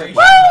Ah! the penis.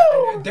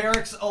 alliteration.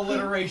 Derek's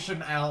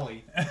alliteration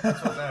alley. That's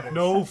what that is.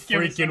 No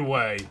freaking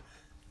way.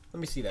 Let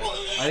me see that.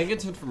 I think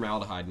it's in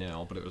formaldehyde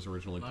now, but it was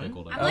originally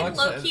pickled. I I'm Oh, like it's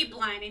low a- key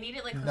blind. I need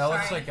it like. That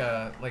looks sorry.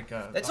 like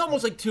a. That's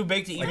almost like too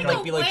big to even Like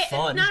like be like a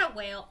fun. Not a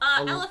whale.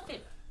 Elephant.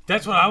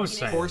 That's what I was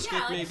saying. Foreskin,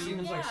 Yeah, like, maybe?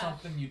 Seems like yeah.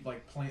 something you'd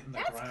like plant in the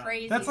That's ground.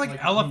 crazy. That's like Like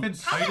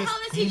elephantitis How the hell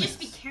does he penis. just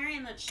be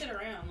carrying that shit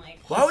around? Like.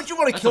 Why would you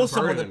want to That's kill a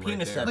someone with a burden right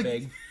penis there. that Like,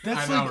 big?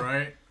 That's I know, like,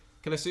 right?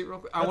 Can I see it real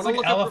quick? I that's want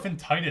to like look up.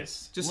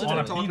 elephantitis. Just on since a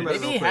we're talking penis. about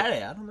it Maybe he real had quick.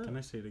 it. I don't know. Can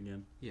I see it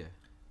again? Yeah.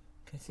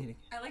 Can I see it again?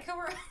 I like how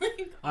we're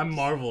like. I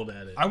marveled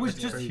at it. I was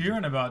It's just crazy.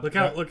 hearing about Look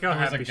how there look how was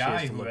happy a guy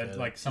she is to who look had at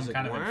like it. some She's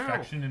kind like, of wow.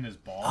 infection in his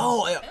balls.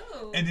 Oh,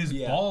 Oh. and his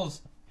Yeah.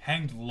 balls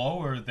hanged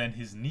lower than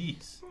his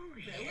knees.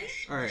 Really?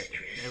 All right.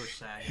 They were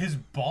sad. His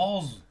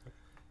balls.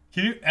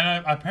 Can you?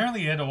 And apparently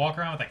he had to walk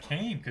around with a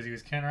cane because he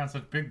was carrying around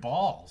such big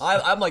balls.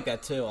 I'm like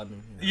that too. I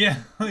mean, yeah,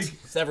 like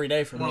it's every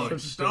day for me. More like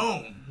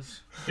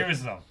stones. give us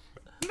some.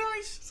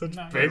 Nice. Such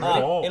Nice. big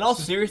balls. In all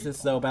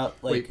seriousness, though, about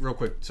like Wait, real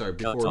quick. Sorry,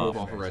 before we oh, move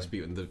off of amazing.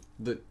 Rasputin,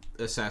 the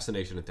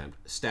assassination attempt: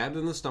 stabbed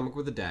in the stomach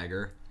with a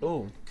dagger,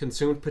 ooh,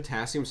 consumed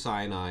potassium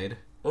cyanide,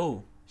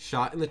 ooh,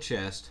 shot in the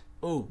chest,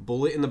 ooh,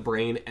 bullet in the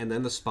brain and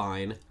then the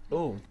spine,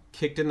 ooh,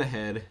 kicked in the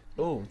head,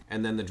 ooh,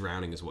 and then the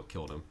drowning is what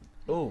killed him.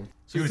 ooh.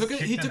 So He was he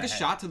kicked in took the a head.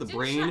 shot to the Dude,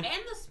 brain, shot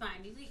and the spine.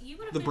 You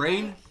would've the been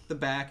brain, like, the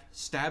back,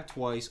 stabbed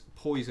twice,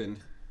 poisoned.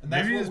 And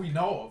that's Maybe what it's- we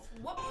know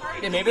of. What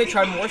part? Yeah, maybe they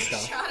tried more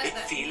stuff. Shot at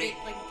that big,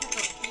 like put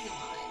the pin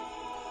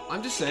on.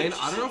 I'm just saying,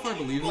 I don't know if I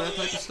believe in that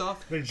type of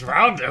stuff, They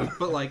drowned him.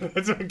 but like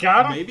That's what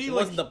got him. maybe It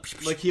like wasn't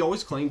the- like he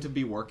always claimed to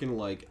be working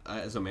like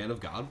as a man of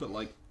God, but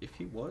like if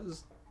it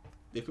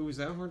was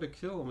that hard to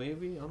kill,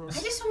 maybe I don't know. I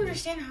just don't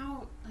understand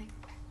how like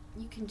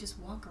you can just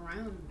walk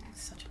around with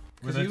such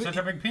a. With you- such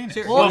a big penis.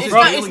 Seriously. Well, Well, it's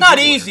bro, not, he it's only not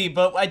did one. easy,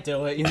 but I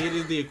do it. He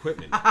needed the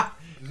equipment.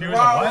 He was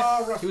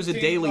a what? He was a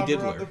daily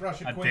diddler.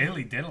 A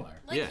daily diddler.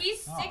 Like Yeah. he's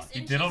 6 Oh, he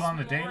inches diddled on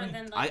the more daily?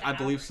 than, like, I the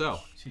believe average.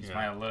 so. Jeez,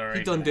 my alliteration.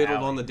 He done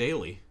diddled on the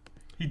daily.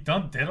 He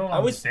done diddled I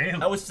on was the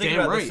daily. I was thinking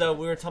Damn about this right. though.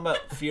 We were talking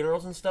about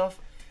funerals and stuff.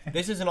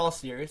 This is in all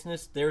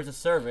seriousness. There's a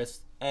service,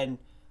 and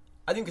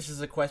I think this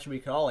is a question we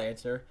could all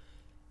answer.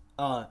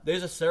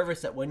 There's a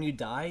service that when you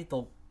die,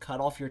 they'll cut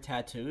off your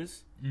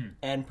tattoos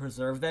and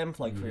preserve them,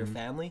 like for your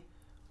family.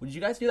 Would you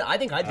guys do that? I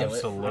think I'd do it.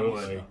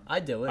 Absolutely.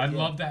 I'd do it. I'd yeah.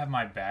 love to have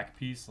my back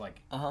piece like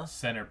Uh-huh.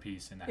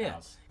 centerpiece in the Yeah,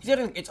 house.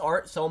 because it's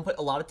art. Someone put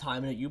a lot of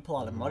time in it. You put a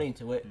lot of money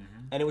into it,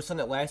 and it was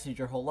something that lasted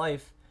your whole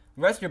life.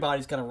 The rest of your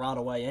body's gonna rot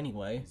away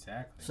anyway.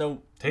 Exactly.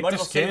 So Take might the as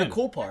well save the skin.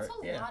 cool part. That's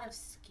a Yeah. lot of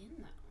skin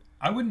though.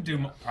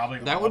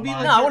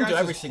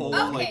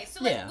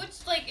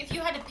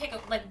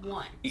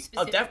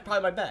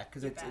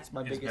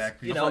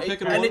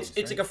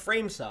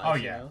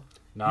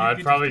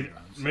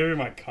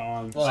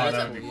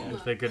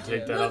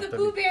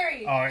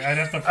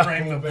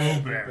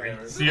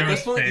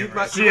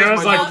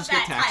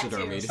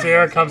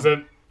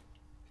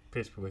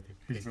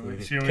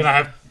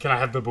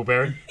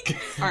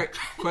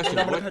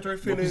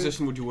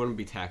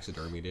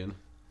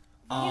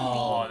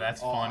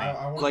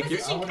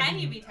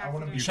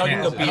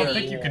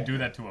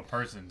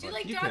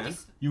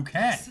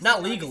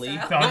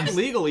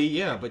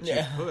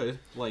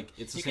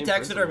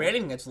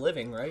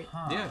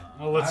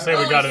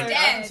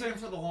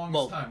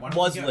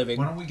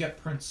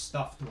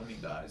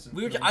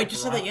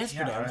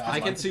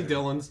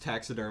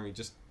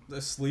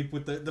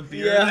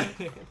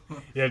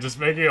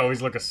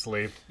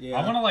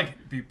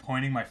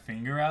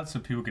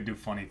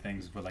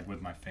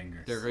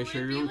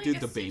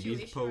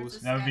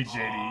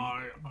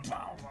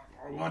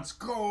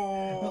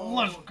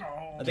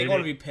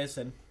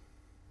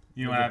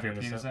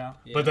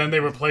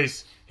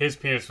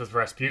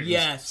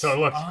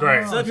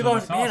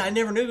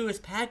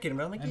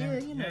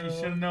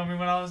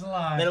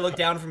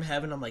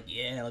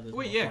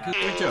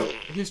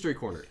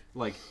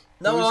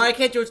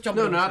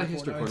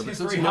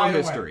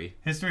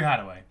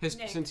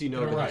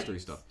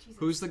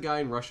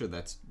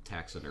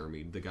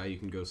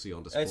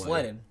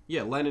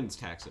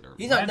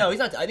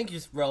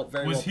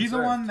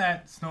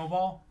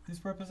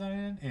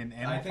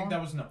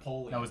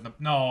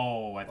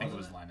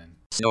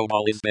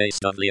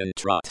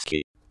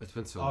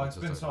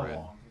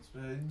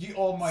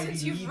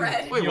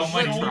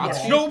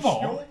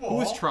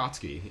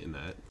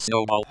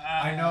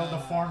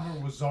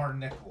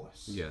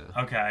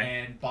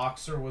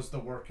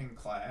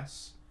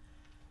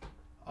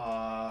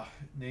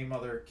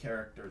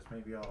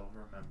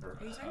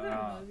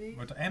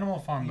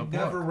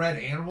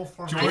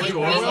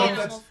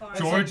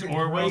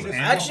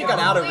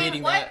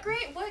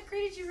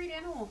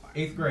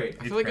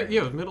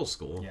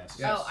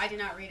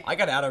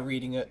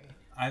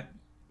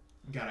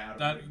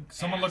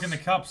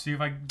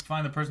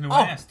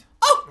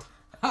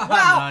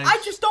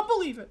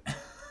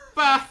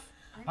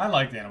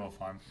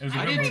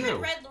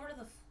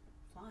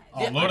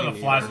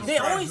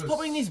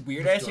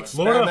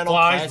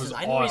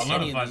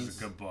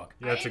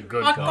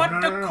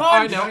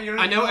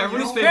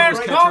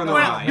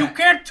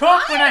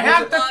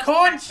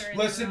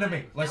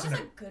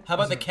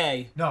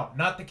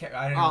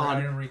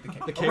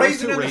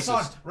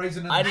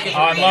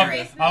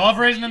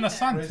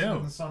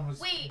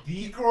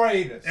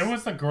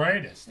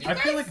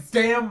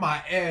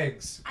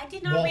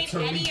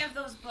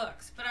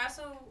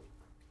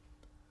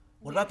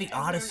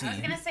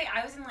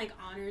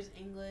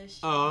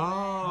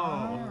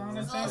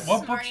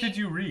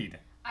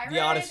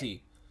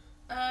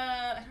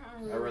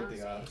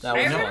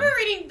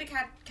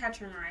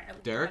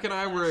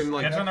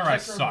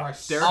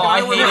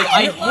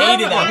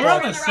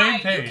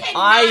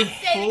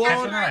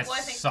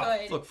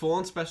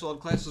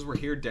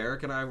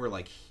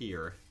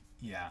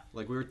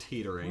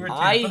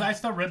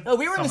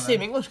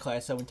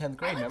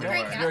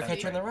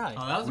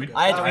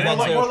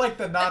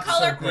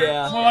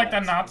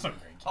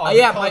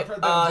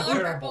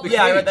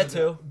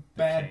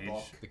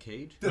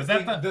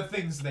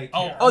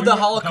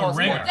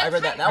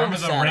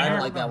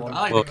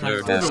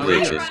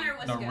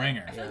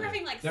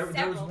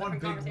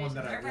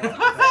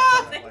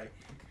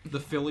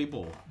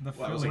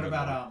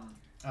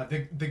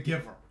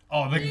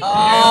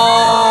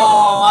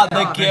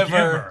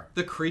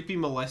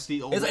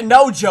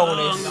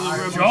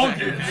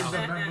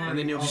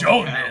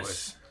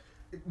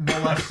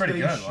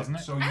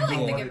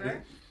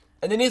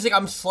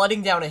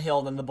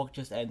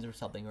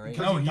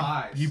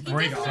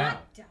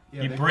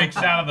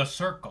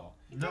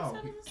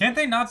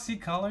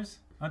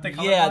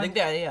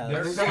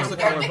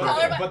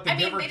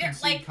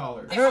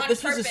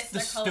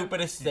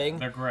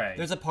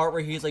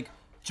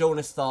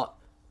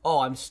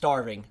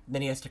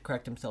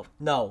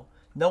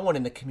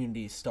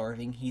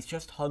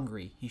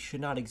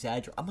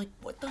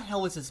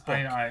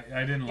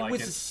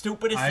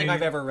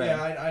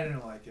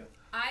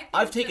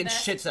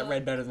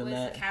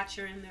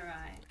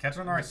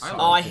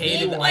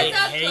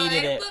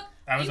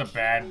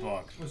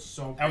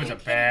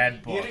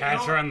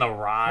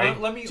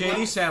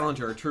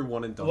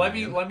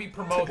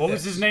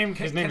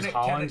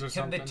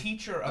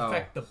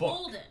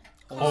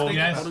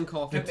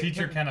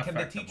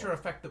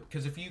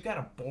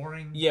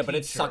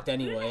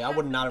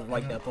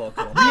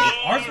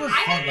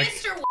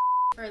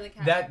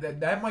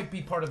 that might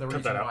be part of the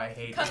reason that out. why I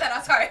hate Cut it. that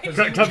out, sorry.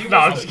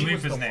 Just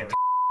leave his name.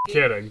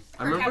 Kidding.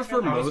 I remember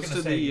for I was most gonna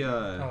of say,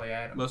 the probably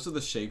Adam. most of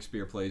the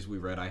Shakespeare plays we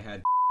read, I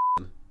had.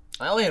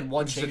 I only had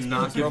one Should Shakespeare.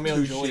 not It was give Romeo two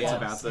and shits Juliet.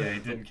 about the. Yeah, he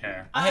didn't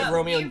care. I had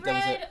Romeo You and that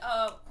was read, it.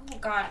 oh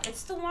god,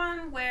 it's the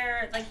one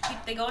where like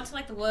they go into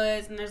like the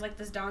woods and there's like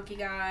this donkey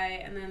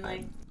guy and then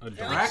like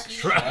they're, like,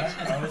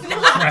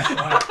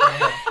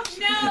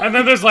 No. And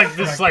then there's like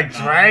this like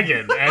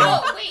dragon and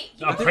Oh wait,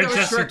 a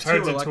princess who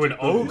turns into an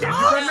ogre. No.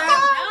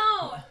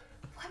 Oh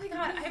my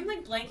god, I'm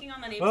like blanking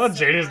on the name. Well,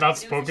 so Jada's hard. not It was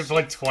spoken for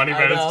like 20 I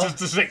minutes know. just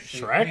to say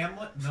Shrek.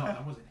 Hamlet? No,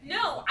 that wasn't.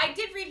 No, I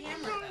did read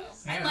Hamlet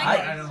though.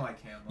 I don't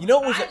like Hamlet. You know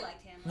what was I a,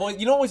 liked Hamlet. well,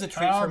 you know what was a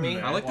treat for me?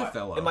 man. I like What?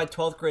 Othello. In my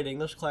 12th grade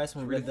English class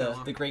when we read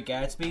the Great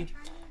Gatsby,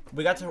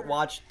 we got to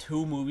watch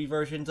 2 movie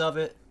versions of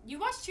it. You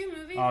watched 2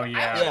 movies? Oh, yeah.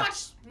 I only Yeah.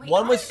 watched. Wait,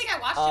 One I was don't think I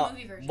watched 2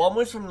 movie versions. one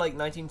was from like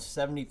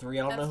 1973.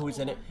 I don't know That's who was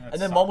in it, cool.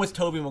 and then one was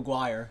Tobey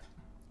Maguire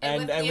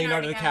and with Leonardo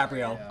Leonardo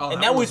DiCaprio. DiCaprio. Oh,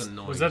 And that was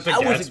annoying. Was that the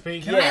That was a-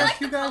 Gatsby? Can Yeah. I I ask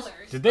like you the guys?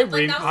 colors. Did they but,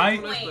 like, that was I-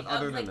 the point But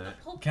other of, than like, that-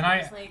 the pulp Can I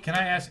was, like,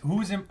 ask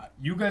who's in?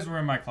 You guys were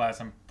in my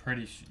class. I'm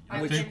pretty sure.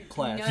 I Which was in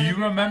class? none Do you of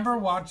your remember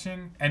classes.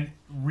 watching? And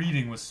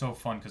reading was so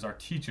fun because our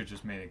teacher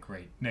just made it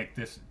great. Nick,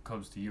 this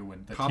goes to you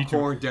and the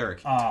Popcorn, Derek.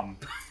 teacher.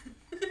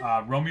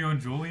 Romeo and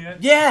Juliet.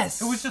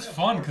 Yes. It was just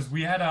fun because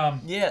we had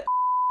Yeah.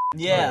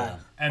 Yeah.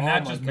 and Oh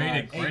that my just God. made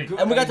it A great. good,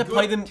 And we got a to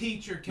play good them-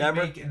 teacher can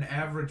remember? make an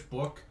average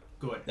book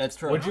good. That's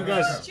true. What'd you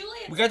guys?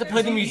 Juliet's We got to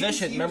play the good. He was-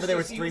 musician. he Remember was there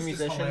was just- he 3 was just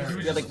musicians. hilarious.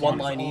 We had like 1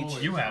 line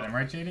each. You had him,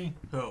 right, JD?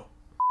 Who?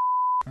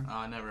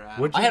 I never had.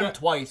 What'd I you had him got-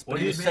 twice, but what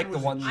he do was you- sick the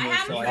one I year.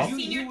 had So him I- for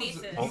senior He was,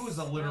 thesis. he was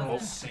a literal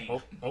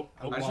saint.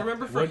 I just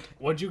remember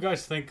What'd you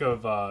guys think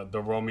of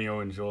the Romeo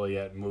and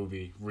Juliet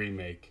movie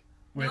remake?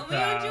 With Romeo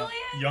and Juliet?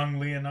 young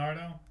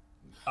Leonardo.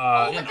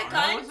 Oh, with the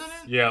guns?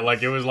 Yeah,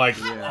 like it was like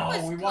That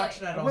was we good. watched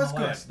that on was the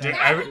good. last Dude, day.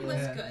 That I- one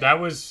was good. that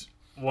was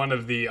one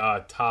of the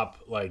top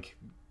like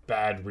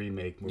bad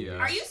remake movies. Yeah.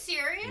 Are you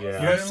serious? Yeah.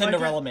 didn't like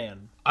Cinderella it?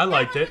 Man. I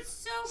liked That one it. was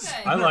so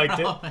good. I liked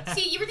it.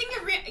 See, you were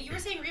thinking you were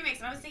saying remakes,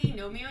 and I was thinking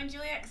Romeo and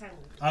Juliet because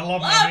I I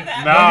love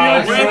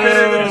that. No,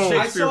 movie. boo.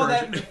 Shakespeare I saw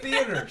that in version. the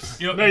theaters.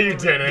 No, you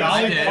didn't.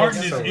 Dolly did. Parton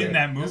Yes, is I in did.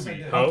 that Yes, I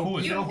movie. did. How Oh. cool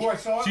is You know it? who I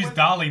saw it She's with?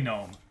 Dolly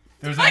Gnome.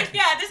 There's a, Like,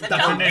 yeah, this is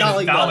her name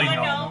Dolly is Dolly Gnome. I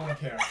know. Gnome. No one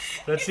cares.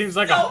 That seems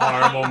like so a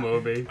horrible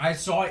movie. I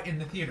saw it in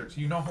the theaters.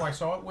 You know who I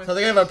saw it with? So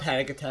they're gonna have a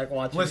panic attack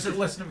watching. Listen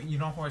to me. You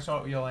know who I saw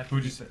it with? You'll laugh.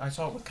 Who'd you say? I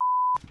saw it with.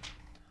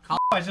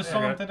 I just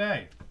saw him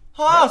today.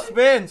 Oh,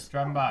 spins.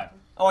 Driving by.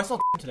 Oh, I saw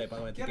today by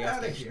the way at the Get gas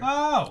out of station. here.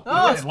 Oh, Oh, a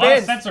lot of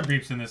spins. sensor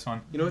beeps in this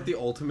one. You know what the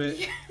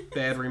ultimate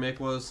bad remake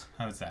was?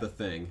 How's that? The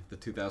Thing, the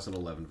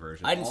 2011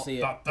 version. I didn't see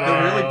it. The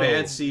really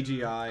bad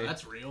CGI.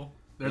 That's real.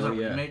 There's Oh, a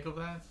yeah. remake of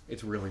that.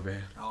 It's really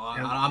bad. Oh,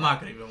 I'm not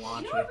gonna even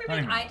watch You know what it. remake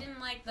even I know. didn't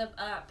like? The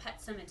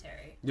Pet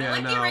Cemetery. Yeah, I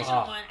like no. the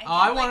original Oh. one. Oh,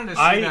 I wanted to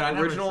see I- that. I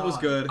never Original saw was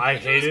it. good. I It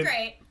was hated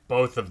great.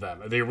 both of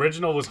them. The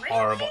original was Really?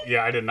 horrible.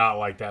 Yeah, I did not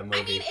like that movie.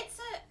 I mean, it's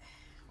a.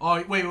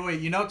 Oh wait!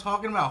 You know,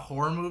 talking about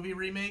horror movie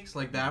remakes,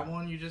 like that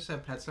one you just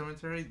said, Pet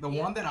Cemetery. The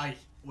Yeah. one that I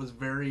was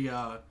very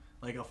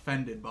like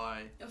offended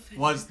by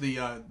was the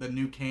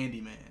new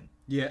Candyman.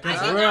 Yeah. I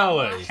did not Really?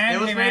 watch It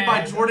was made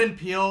by Candyman. Jordan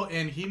Peele,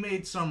 and he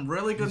made some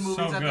really good He's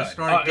movies so at the good.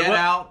 start. It Get wa-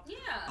 Out, Yeah.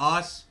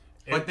 Us,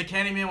 It- but the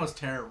Candyman was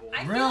terrible.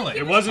 I feel Really? like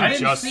It was wasn't trying to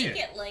just- make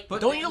it like.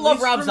 But Don't you at love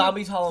least Rob from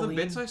Zombie's The Halloween?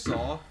 bits I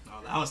saw.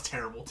 Oh, that was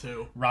terrible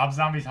too. Rob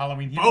Zombie's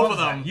Halloween. He Both loves of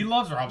them. that. He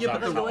loves Rob Yeah,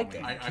 but Zombie's I like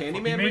Halloween. I Candyman He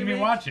made me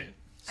remake watch it.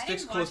 I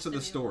sticks didn't close watch to the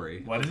new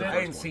story. What of is the it? I first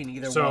haven't one. seen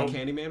either So- one.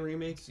 Candyman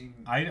remake.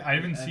 I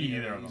haven't seen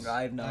either of them.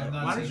 I have not.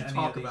 Why don't you Any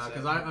talk of about it?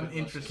 these, Because I'm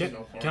interested.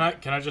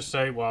 Can I just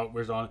say while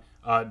we're on,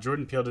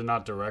 Jordan Peele did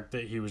not direct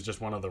it. He was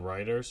just one of the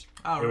writers.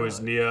 Oh, It was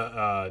really?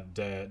 Nia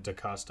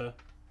DaCosta.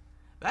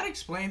 That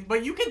explains,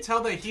 but you can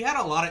tell that he had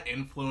a lot of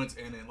influence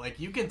in it. Like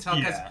you can tell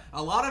because Yeah.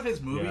 a lot of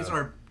his movies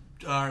Yeah.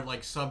 are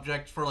like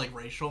subject for like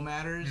racial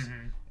matters,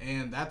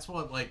 and that's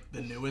what like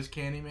the newest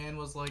Candyman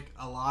was like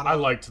a lot. I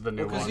of. liked the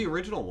new Because one. the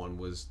original one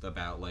was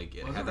about like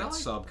it Was had it that really?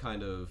 sub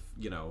kind of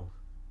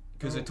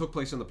because it took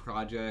place in the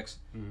projects.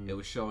 It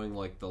was showing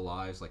like the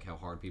lives, like how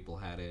hard people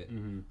had it.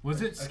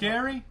 Was it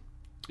scary?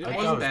 It I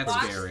wasn't thought that it was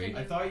scary.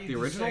 I thought The you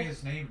just original? say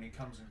his name and he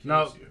comes and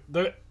kills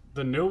No, you.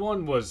 the new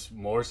one was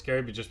more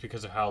scary, but just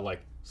because of how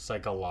like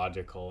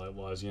psychological it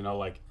was. You know,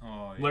 like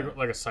Oh, yeah.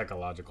 like a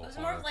psychological It was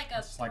more horror. of like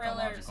a thriller.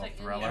 Psychological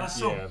thriller. It was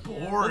so Yeah.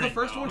 boring. Well, the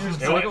first one was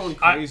just It like was- going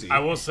crazy. I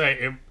will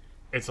say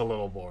it's a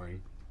little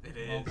boring. It A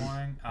little is.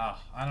 boring.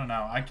 I don't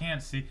know. I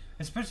can't see,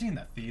 especially in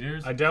the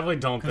theaters. I definitely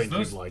don't Because think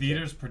those you'd like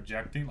theaters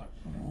projecting like.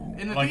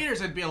 In the Like-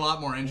 theaters, it'd be a lot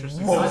more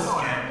interesting. I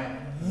saw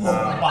it.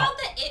 What about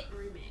the It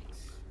remakes?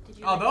 Did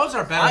you Oh, like those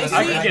are better. I than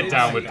I see. can get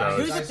down with those.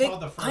 Here's the I thing. saw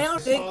the first. I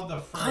don't think. saw the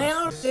first. I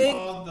don't I think.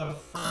 saw the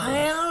first.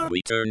 I don't.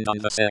 We turned on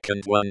the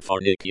second one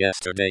for Nick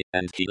yesterday,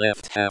 and he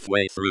left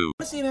halfway through.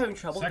 Honestly, I'm having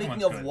trouble Second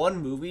thinking one's of good. one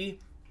movie.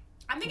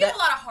 I'm thinking That- of a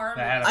lot of horror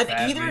that had movies. a I've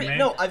bad either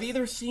remake? I've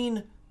either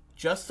seen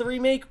just the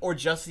remake or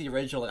just the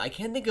original. Like, I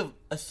can't think of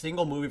a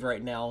single movie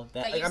right now that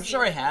That like, you've I'm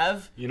sure I seen.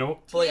 have, You know.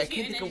 but like I Teenage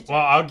can't Mutant think of. Ninja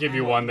Well, I'll give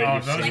you one that Oh,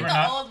 you've those seen. Like were the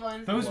not. old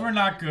ones. Those were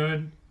not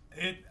good.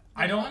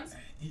 I The don't. ones?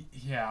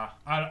 Yeah,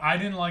 I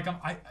didn't like them.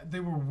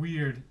 They were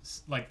weird.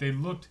 Like they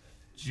looked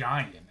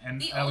giant,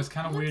 and The that was old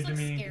kind of ones weird to look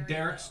me. scary,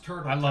 Derek's though.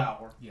 turtle I love.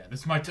 tower. Yeah,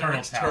 this is my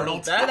turtle tower.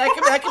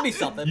 That could be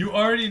something. You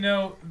already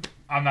know.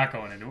 I'm not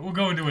going into it. We'll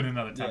go into it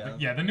another time. Yeah.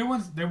 But yeah, the new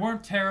ones, they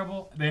weren't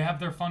terrible. They have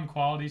their fun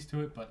qualities to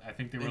it, but I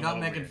think they were They a got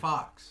little Megan weird.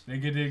 Fox. They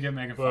did get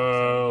Megan Fox.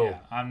 Whoa. Yeah,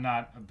 I'm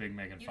not a big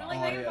Megan You Fox.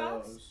 don't like Megan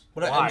Fox?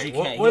 What Why? MGK?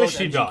 What You know has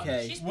she done?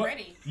 MGK? She's What?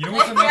 pretty. You know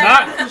what's the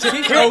Not, She's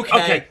okay.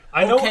 Okay,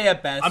 I know. Okay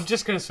at best. I'm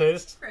just gonna say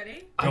this.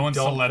 Pretty. Going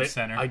celeb think,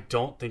 center. I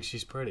don't think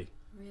she's pretty.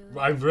 Really?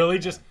 I really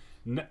just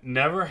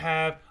never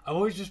have. I've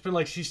always just been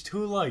like, she's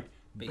too like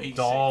Basic.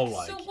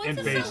 doll-like So what's and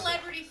a basic.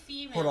 celebrity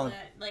female Hold on. that,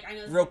 like, I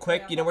know Real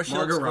quick, you know where she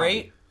Margot looks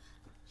great?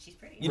 She's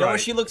pretty. You know where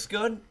Right. she looks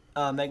good?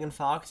 Megan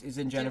Fox is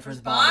in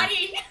Jennifer's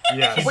body.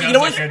 Yeah. She But does you know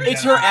look what? good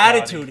It's in her her body.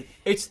 attitude.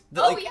 It's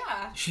the, Oh, like,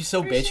 yeah. she's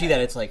so For bitchy sure. that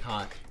it's like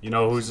hot. You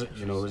know who's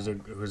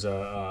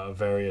a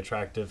very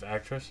attractive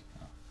actress?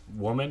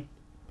 Woman,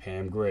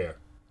 Pam Grier.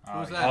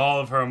 Who's that? All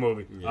of her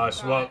movies. Yeah.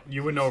 Well,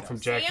 you would know her from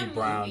Say Jackie a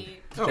Brown.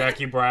 movie.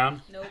 Jackie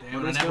Brown? Nope.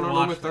 Damn, What's I never going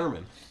on with watched it.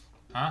 Thurman?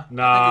 Huh? I think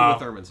No. Uma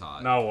Thurman's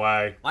hot. No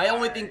way. I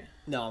only think.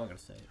 No, I'm not gonna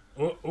say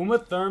it. Uma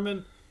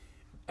Thurman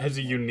has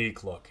a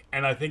unique look,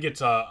 and I think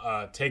it's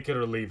a take it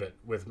or leave it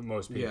with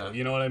most people. Yeah.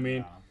 You know what I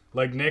mean?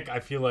 Like Nick, I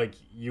feel like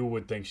you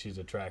would think she's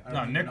attractive.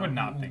 No, Nick would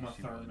not think Uma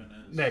she would.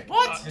 Thurman is. Nick,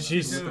 What?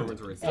 she's Uma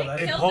Thurman's right Oh, there.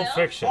 that's in Kill Pulp Bill?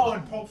 Fiction. Oh,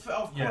 and Pulp Fiction.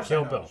 Of Yeah. course. Kill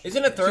I know. Bill.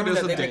 Isn't it Thurman does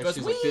that the they dance. goes?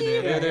 She's like, "Wee!"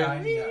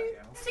 Yeah.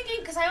 I'm thinking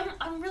because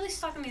I'm really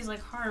stuck in these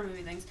like horror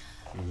movie things.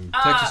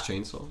 Texas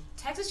Chainsaw.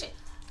 Texas Chainsaw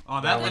Oh,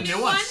 that The the new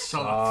new one? one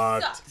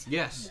sucked. sucked.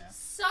 Yes.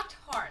 Sucked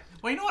hard.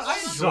 Well, you know what? I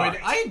Sucked. enjoyed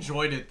it. I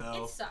enjoyed it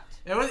though. It sucked.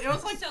 It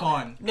was like So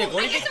fun. Nick, Well,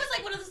 what I do you guess think? it was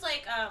like one of those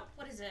like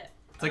what is it?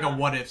 It's like a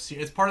what if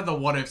series. It's part of the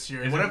what if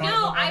series. Is What it if part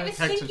No, I was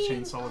Texas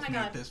thinking. Chainsaw Oh was my made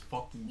god. this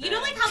fucking You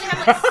know, bad. like how they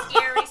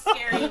have like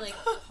scary like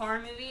horror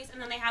movies,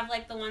 and then they have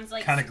like the ones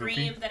like Kinda Scream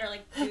goofy. that are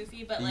like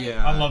goofy, but like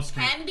Yeah. I love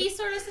Scream. can be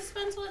sort of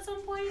suspenseful at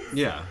some point.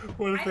 Yeah.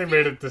 What if I they feel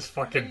made it this The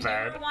fucking newer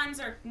bad? ones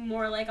are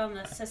more like on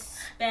the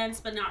suspense,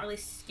 but not really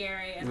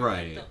scary, and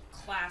Right. like, the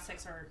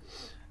classics are.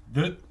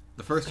 The,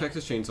 The first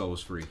Texas Chainsaw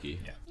was freaky.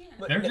 Yeah.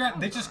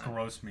 they just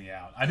gross me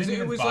out. I 'Cause didn't it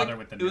even was bother like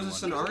with the it new was a one.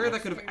 scenario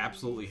that could have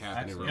absolutely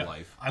happened in real Yeah.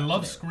 life. I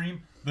love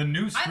Scream. The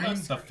new Scream, the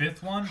Scream.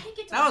 fifth one, I didn't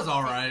get to That was watch it.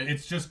 alright.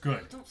 it's just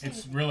good. Don't say It's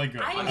anything. really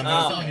good. I I'm didn't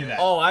not see telling you it. that.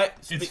 Oh,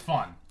 It's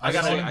fun. I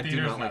gotta saw it say, in I do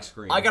theaters not like last-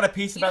 Scream. I got a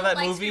piece You about don't that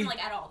like movie. Scream,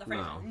 like at all. The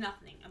franchise. No.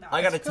 Nothing about.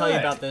 I gotta it. tell you good.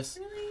 about this.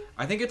 Really?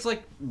 I think it's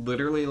like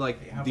literally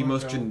like how the about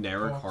most Joe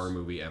generic Fox? horror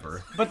movie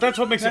ever. But that's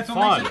what makes That's it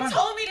what makes fun. it You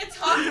told me to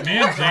talk. Me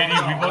and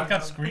JD, we both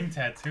got Scream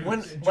tattoos.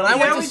 When Joe, I went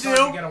Yeah, to we see,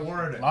 do. Get a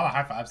word A in. lot of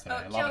high fives today.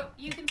 I Oh, love Joe, it.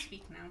 you can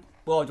speak now.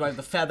 well, do I have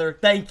the feather?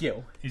 Thank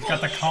you. He's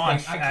got the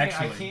conch, I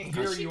actually. can't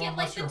You hear should you get like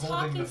unless the you're holding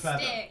talking the feather.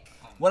 stick.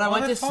 When I Oh,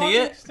 went the to see talking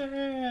it, stick.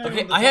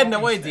 okay, The I had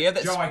no talking idea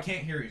stick. that. Joe, I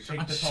can't hear you.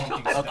 Take the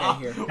talking stick. Okay,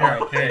 here. Here, All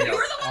right. here you You go.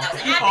 were the one that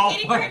was Oh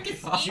advocating my for him to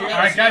speak. All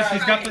right, guys,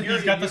 he's got the You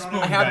spoon.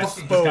 don't I have the guys.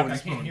 He's got spoon. the I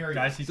can't hear you.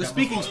 Guys, he's The got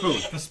speaking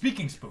spoon. The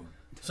speaking spoon.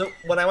 So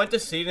when I went to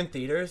see it in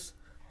theaters,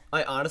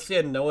 I honestly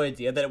had no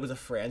idea that it was a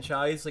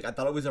franchise. Like I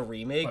thought it was a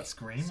remake. What,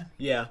 Scream?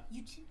 Yeah,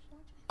 You didn't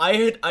watch I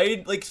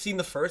had like seen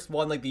the first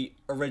one, like the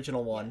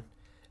original one,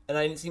 and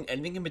I hadn't seen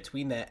anything in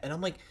between that. And I'm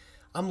like,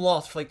 I'm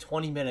lost for like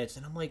 20 minutes,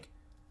 and I'm like,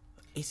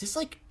 is this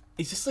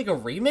like a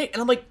remake?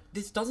 And I'm like,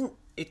 it's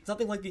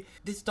nothing like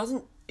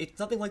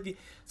the.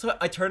 So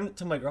I turned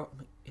to my girl. I'm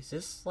like, is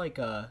this like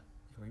a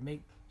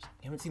remake? You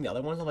haven't seen the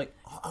other ones? I'm like,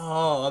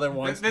 oh, other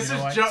ones. This You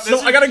know is what? Joe.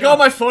 So I gotta go on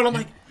my phone. I'm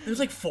like, there's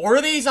like 4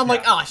 of these. I'm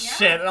like, oh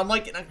shit. And I'm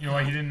like, You know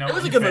what? He didn't know. It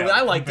was he a good movie. failed. I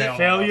He liked it. bailed on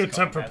Failure us to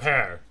going, that's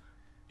prepare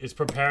is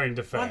preparing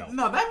to fail.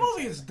 No, that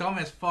movie is dumb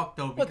as fuck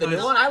though. What, the Because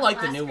new one? I like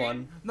the Last new Scream?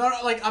 one. No,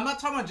 like I'm not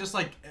talking about just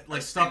like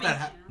stuff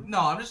that. Screaming, No,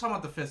 I'm just talking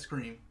about the fifth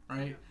Scream,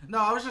 right? No,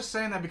 I was just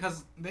saying that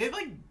because they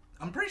like.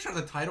 I'm pretty sure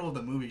the title of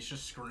the movie is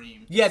just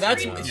Scream. Yeah,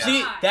 that's Scream is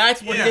see, five.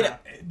 that's what Yeah. did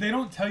it They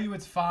don't tell you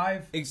it's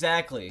 5,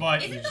 exactly.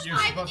 but Isn't the you're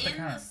 5 supposed to in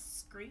kind the of.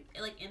 Scream?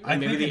 Like in I the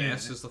Maybe think the it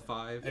S is. is the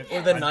 5.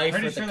 Or the I'm knife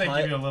pretty with sure the they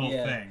cut. give you a little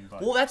Yeah. thing,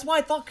 but Well, that's why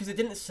I thought because it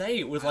didn't say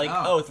it was like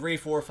I know. 3,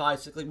 4, 5,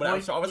 6, like whatever.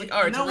 Well, So I was like, you all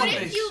right, it's know a what But they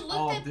remake. if you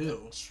all looked at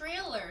do. the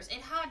trailers,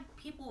 it had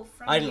people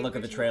from. I didn't look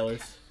at the original trailers.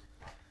 cast.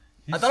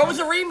 I thought it was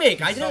a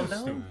remake. I He's so didn't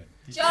know. stupid.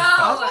 He's Joe!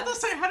 I was about to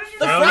say, how did you?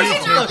 The know? Failure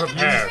first to one,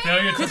 prepare.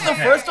 Failure to because the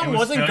prepare. first It one was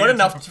wasn't failure good to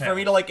enough prepare. for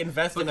me to like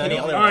invest in any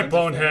other. All right, ones.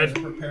 bonehead.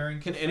 Preparing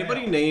to Can fail.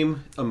 anybody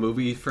name a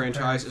movie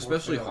franchise, for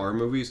especially failure. horror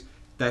movies,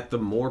 that the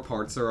more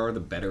parts there are, the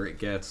better it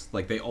gets?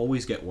 Like they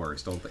always get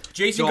worse, don't they?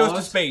 Jason goes to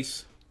Jaws,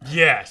 space.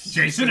 Yes.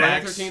 Jason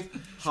Friday the X. 13th,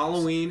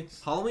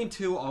 Halloween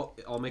 2. I'll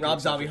make Rob an exception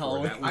Zombie for.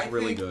 Halloween. That was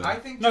really good. I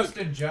think No. just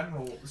in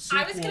general.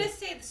 I was gonna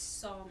say the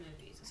Saw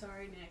movies.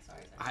 Sorry, Nick. Sorry.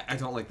 I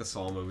don't like the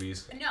Saw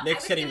movies. No, Nick's I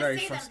was getting gonna very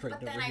say them, frustrated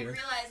but then over I here.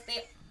 realized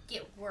they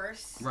get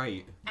worse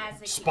Right. as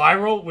they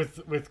Spiral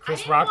with Chris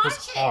didn't Rock was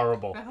watch it.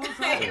 horrible.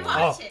 I didn't Oh,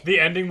 watch it. the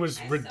ending was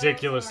I'm so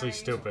ridiculously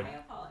sorry. stupid. I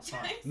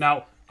apologize.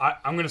 Now,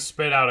 I'm gonna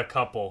spit out a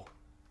couple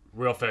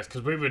real fast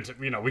because we would,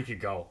 we could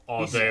go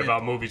all day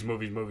about movies.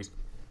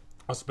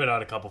 I'll spit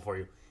out a couple for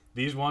you.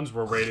 These ones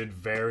were rated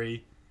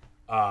very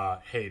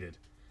hated.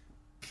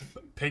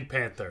 Pink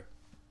Panther.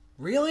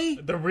 Really?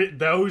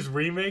 Those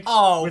remakes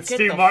with get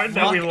Steve the Martin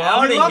that fuck we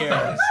outta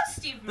love.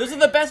 here. Those are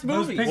the best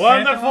movies.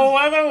 Wonderful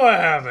weather we're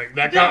having.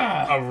 That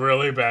got a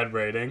really bad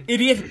rating.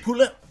 Idiot.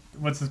 Pull up.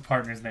 What's his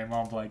partner's name?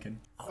 I'm blanking.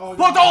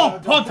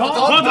 Ponton.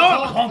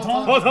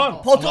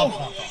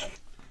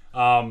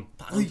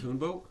 Pontoon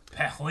boat.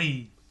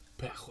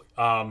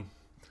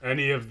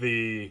 Any of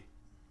the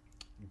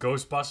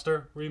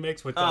Ghostbuster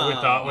remakes with all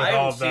I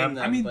of them?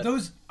 I mean,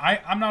 those.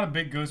 I'm not a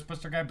big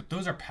Ghostbuster guy, but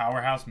those are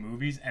powerhouse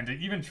movies, and to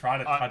even try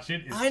to touch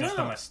it is just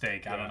a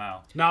mistake. I don't know.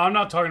 No, I'm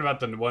not talking about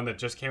the one that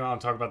just came out. I'm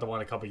talking about the one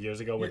a couple years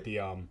ago with the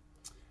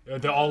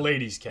all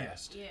ladies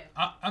cast. Yeah.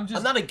 I'm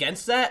not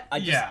against that.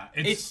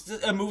 It's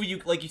a movie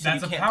you like. You said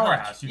that's you a can't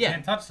powerhouse. touch. You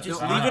can't touch them.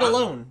 Just leave it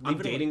alone. I'm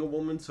dating a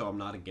woman, so I'm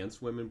not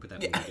against women, but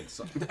that movie gets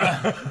something.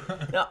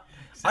 No,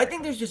 I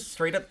think there's just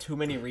straight up too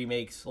many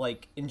remakes,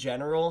 like in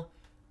general,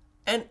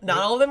 and not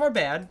all of them are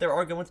bad. There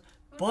are good ones,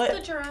 but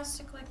the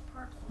Jurassic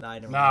Park. I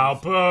don't know.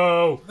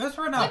 Boo. Those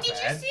were not But did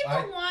bad. you see the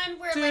one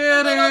where like the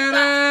little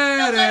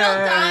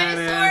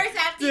dinosaurs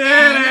at the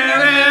end?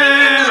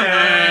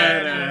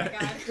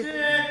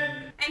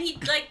 And he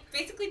like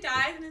basically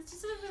dies, and it's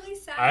just a really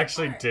sad. I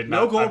actually part. did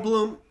No not.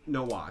 Goldblum,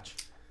 no watch.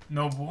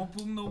 No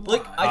Goldblum, no watch.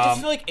 Like I just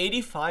feel like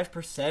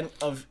 85%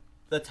 of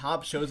the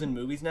top shows and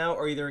movies now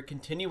are either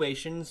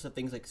continuations of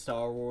things like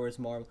Star Wars,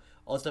 Marvel,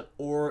 all that stuff,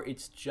 or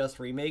it's just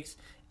remakes.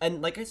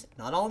 And like I said,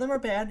 not all of them are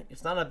bad.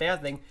 It's not a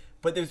bad thing,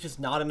 but there's just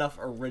not enough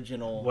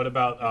original. What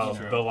about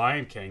The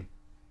Lion King?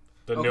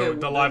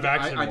 The live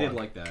action I did one.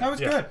 like that. That was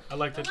good. I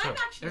liked it too.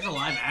 There's a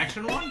live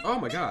action one? Oh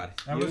my god.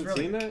 That You was haven't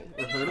really- seen that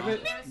or heard of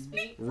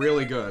it?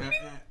 Really good.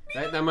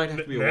 That might have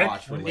to be a Nick?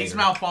 watch for He's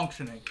later.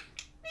 malfunctioning.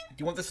 Do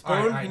you want the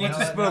spoon? He needs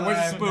the spoon. Where's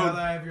the spoon? Now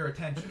that I have your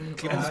attention.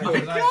 Give him the Because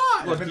spoon.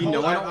 I've Look, been you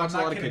know holding- I don't watch a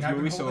I'm lot not of kids kidding. I've been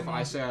movies, so if holding I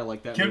on- say I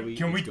like that Can movie, we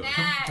it's good.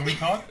 can we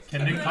talk?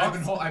 Can Nick talk?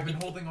 I've been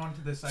holding on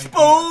to this idea.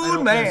 Spoon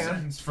this man.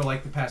 sentence for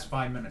like the past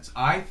 5 minutes.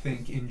 I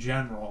think in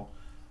general,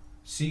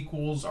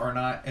 sequels are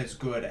not as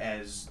good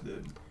as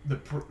the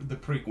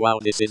prequel. Wow,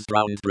 this is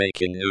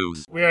groundbreaking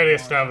news. We already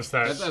established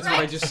that. That's what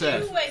I just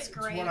said. Shrek 2 was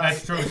great.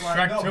 That's true.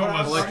 Shrek 2 but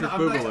was Electric I'm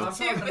Boogaloo.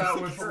 talking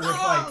about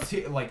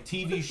with like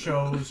TV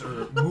shows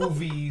or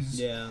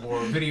movies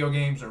or video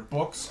games or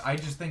books. I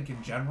just think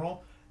in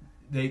general,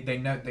 they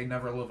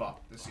never live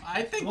up.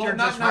 I think Well, you're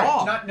not just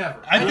wrong. Not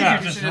never. I think You you're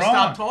should just just wrong.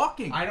 stop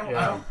talking. I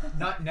don't.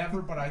 Not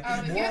never, but I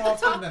think you more have to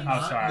often talk. than Oh,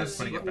 not, sorry, I the was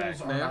putting it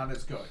sequels back. are not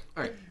as good. All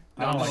right.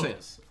 I don't I'm like saying,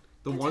 this.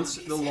 the I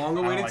long-awaited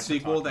don't like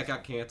sequel the that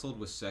got canceled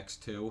was Sex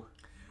 2.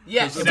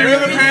 Yes. Due to the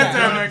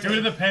pandemic. Due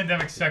to the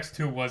pandemic, Sex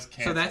 2 was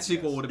canceled. So that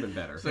sequel would have been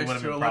better. It would've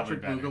Thanks been to probably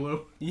Electric better.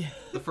 Boogaloo. Yeah.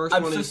 The first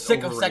I'm one so is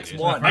sick of overrated. Sex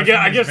 1. I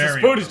guess the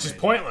Very spoon is just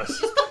overrated. pointless.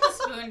 Put the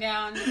spoon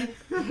down.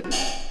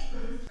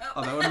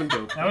 Oh, that would have been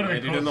dope. That would've They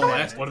been did in cool. the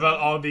last What about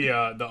all the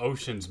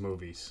Oceans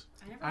movies?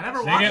 I never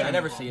They watched get, I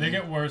never seen They it.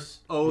 get worse.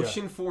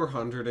 Ocean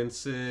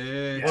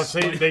 406. Well,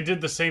 see, they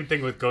did the same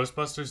thing with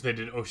Ghostbusters. They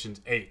did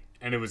Ocean's 8,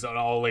 and it was an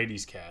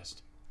all-ladies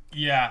cast,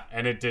 Yeah.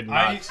 and it did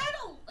I- not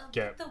The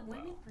get.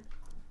 women were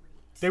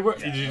They were.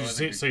 Yeah, Did you that was a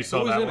see? good So you cast. saw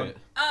Who was that in one? it?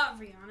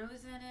 Rihanna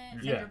was in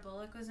it. Yeah. Sandra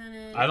Bullock was in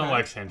it. I don't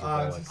like Sandra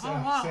Bullock.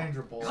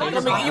 Sandra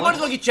Bullock. You might as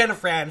well get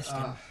Jennifer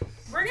Aniston.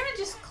 We're gonna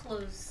just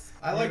close.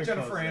 I like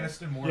Jennifer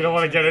Aniston more. You don't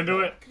want to get into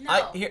it?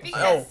 No, because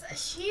oh.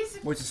 she's.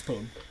 Where's the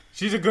spoon?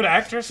 She's a good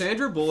actress.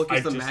 Sandra Bullock is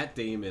I the just- Matt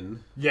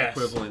Damon Yes,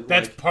 equivalent.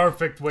 that's like,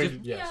 perfect way.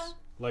 just- Yes, Yeah.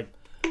 like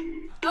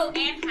Oh,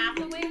 Anne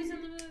Hathaway was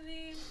in the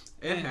movie.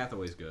 Anne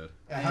Hathaway's good.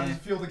 How does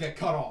it feel to get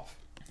cut off?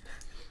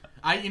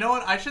 You know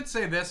what? I should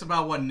say this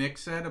about what Nick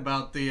said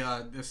about the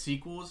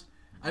sequels.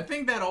 I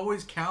think that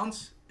always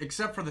counts,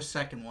 except for the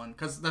second one,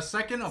 because the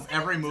second of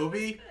every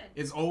movie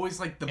is always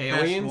like the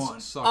Aliens best one.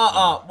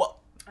 suck. Well,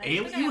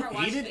 You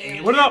hated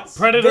Aliens? what about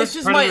Predator? This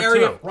is Predator my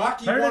area. 2?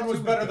 Rocky Predator 1 was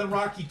 2 better than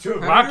Rocky 2.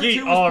 Rocky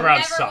 2 was all good. around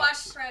Never sucks.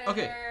 watched Predator.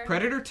 Okay,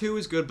 Predator 2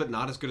 is good, but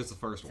not as good as the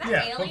first one.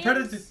 Yeah, but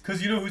Predator,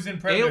 because you know who's in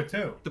Predator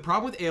 2. The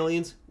problem with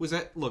Aliens was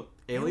that, look,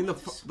 Alien,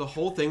 the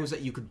whole thing was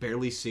that you could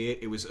barely see it.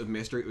 It was a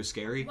mystery. It was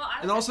scary. Well,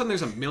 and all of a sudden,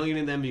 there's a million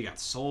of them. You got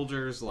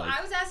soldiers. Like,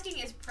 I was asking,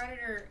 is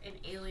Predator an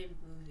alien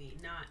movie?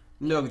 Not.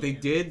 no, they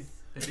did.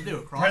 They did do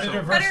a crossover.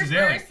 Predator versus Predator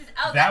Alien. versus-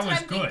 oh, That that's was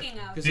what I'm good. thinking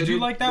of. Because Did they you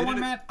did- like they that did one,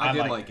 it- Matt? I did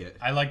liked like it.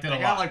 I liked it They a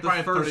got lot. like The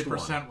probably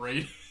first 30%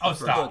 rating. Oh,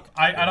 stop.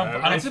 I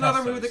don't That's another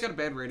trust movie those. that got a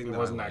bad rating. It that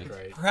wasn't I that liked.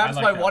 great. Perhaps I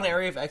like my that one one.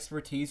 area of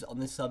expertise on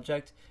this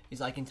subject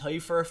is I can tell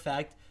you for a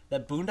fact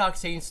that Boondock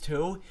Saints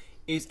 2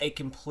 is a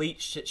complete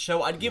shit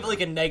show. I'd give it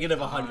like a negative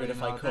 100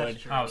 if I no, could,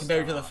 that's true. Oh,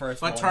 compared to the stop. first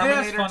But one.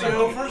 Terminator Yeah, it's 2.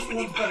 funny. The first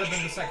one's better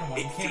than the second one.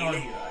 You can't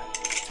argue that.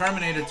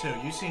 Terminator 2.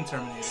 You've seen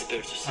Terminator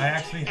 2. I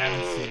actually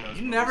haven't seen those.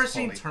 You never movies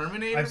seen fully.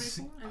 Terminator I've before?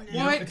 seen,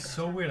 What? It's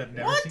so weird. I've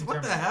never What? seen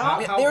What the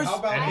Terminator. hell?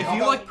 There's- If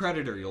you like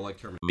Predator, you'll like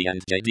Terminator. Me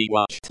and JD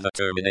watched the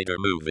Terminator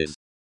movies.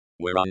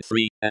 We're on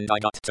 3, and I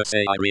got to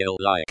say I real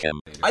like him.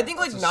 I think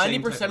like It's the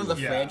same 90% type of the of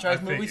movie. franchise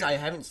Yeah, I movies figured. I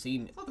haven't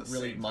seen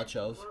really much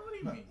of.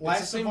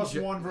 Last same of Us ge-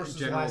 1 versus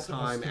general Last of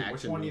Us time 2. Which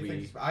action one do you movie.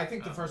 think is better? I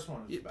think the first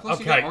one is better. Plus,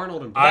 you Okay. got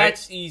Arnold and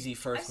That's easy I've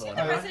first seen one.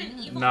 the Resident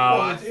Evil. No.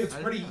 Well, movies. it's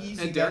pretty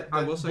easy. And that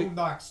I will say,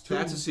 Boondocks 2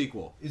 that's a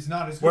sequel. is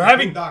not as good We're as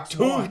having Boondocks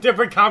two 1.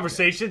 different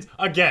conversations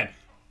again.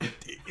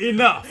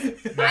 Enough.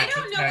 I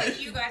don't know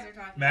what you guys are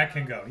talking Matt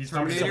can go. He's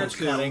Terminator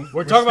talking 2.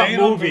 We're talking about staying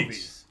on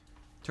movies.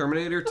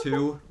 Terminator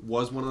 2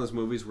 was one of those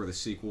movies where the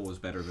sequel was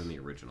better than the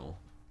original.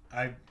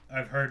 I've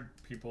heard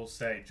people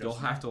say just You'll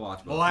have to watch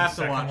both. We'll have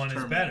the to second watch one is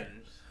Terminator. better.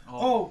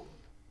 Oh,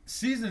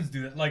 seasons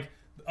do that. Like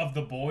of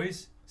The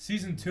Boys,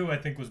 season 2 I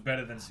think was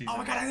better than season. Oh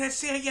my god, I didn't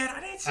see it yet. I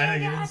didn't see I it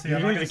know yet. you didn't see. You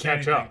I'm not need gonna to say catch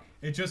anything. up.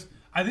 It just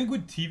I think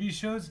with TV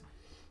shows,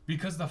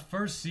 because the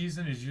first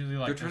season is usually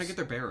like They're trying to get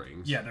their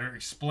bearings. Yeah, they're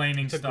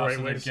explaining It's a stuff, great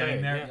so way they're to say getting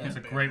it, there. yeah. It's a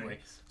great way.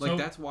 Like So,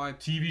 that's why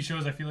TV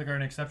shows I feel like are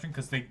an exception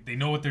because they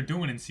know what they're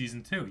doing in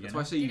season 2. That's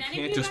why I say you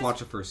can't just watch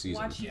the first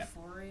season. Watch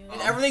Euphoria.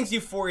 And everything's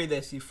Euphoria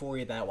this,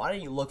 Euphoria that. Why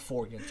don't you look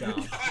for your job?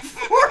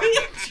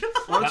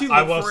 Why don't you I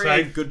look will for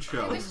say- a good I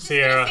show? was just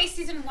Sierra. gonna say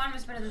season 1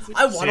 was better than season 2.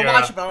 I want to Sierra,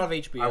 watch it, but I don't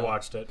have HBO. I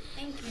watched it.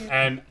 Thank you.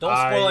 And Don't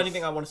spoil I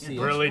anything I want to see.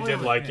 really Don't did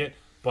spoil it, like yeah. it,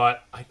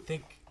 but I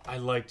think I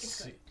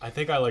liked. I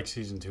think I like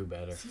season 2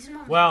 better. Season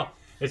 1 was Well, better.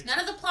 it's None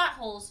of the plot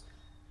holes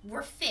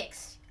were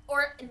fixed,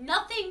 or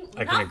nothing.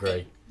 I can nothing,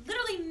 agree.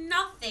 Literally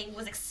nothing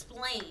was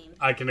explained.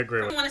 I can agree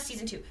From with. 1 to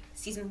season 2.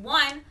 Season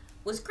 1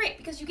 was great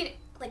because you get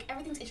like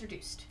everything's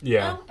introduced.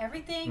 Yeah. You know,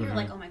 everything. You're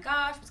like, oh my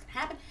gosh, what's gonna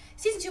happen?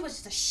 Season 2 was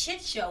just a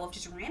shit show of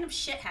just random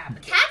shit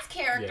happening. Kat's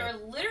character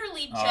Yeah.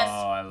 literally Oh, just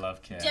I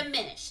love Kat.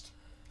 diminished.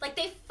 Like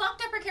they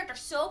fucked up her character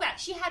so bad.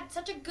 She had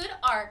such a good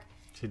arc.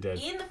 She did.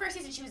 In the first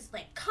season, she was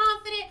like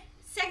confident.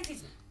 Second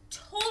season,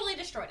 totally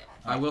destroyed it.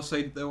 I will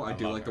say though, I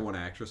do love like the her. one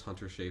actress,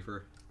 Hunter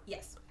Schafer.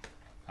 Yes.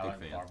 I like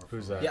Big fan. Barbara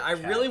Who's Fuller. that? Yeah, I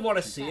really want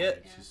to see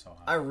it. She's so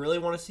hot. I really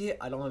want to see it.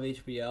 I don't have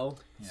HBO,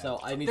 so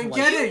I need Then to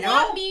get like. it, You yo.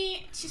 want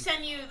me to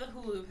send you the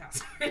Hulu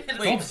password?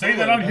 Don't say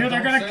that on here.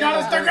 They're gonna cut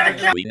us. They're gonna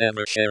cut. We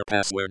never share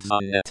passwords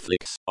on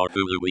Netflix or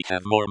Hulu. We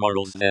have more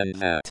morals than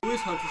that. Who is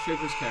Hunter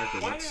Schafer's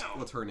character?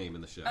 What's her name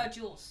in the show?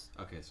 Jules.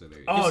 Okay, so there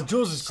you go. Oh,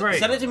 Jules is great.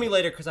 Send it to me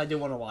later because I do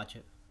want to watch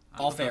it.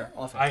 All fair.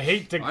 I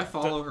hate the I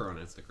follow her on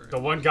Instagram. the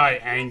one guy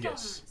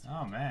Angus.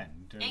 Oh man.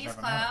 Dude, Angus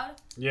never mind. Cloud.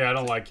 Yeah, I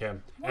don't like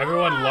him.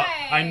 Everyone Why?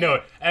 I know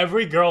it.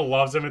 Every girl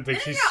loves him and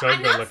thinks he's so I'm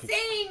good not looking.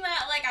 saying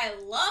that like I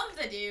love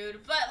the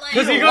dude, but like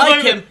Because You he don't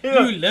goes like him. he's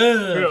You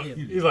love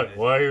him. He's like,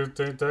 why you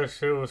think that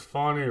shit was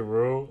funny,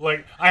 Rue?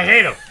 Like, I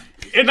hate him.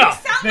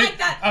 Enough. sound like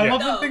that. I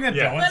love though. the thing that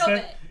Yeah. Dylan Little said.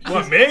 bit.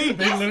 What, me?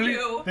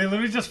 Yes, They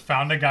literally just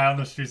found a guy on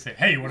the street saying,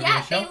 "Hey, you want to Yeah,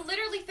 be on they the show?"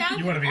 literally found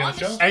You wanna him be on on the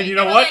the show? street. And you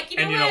know They were what? like,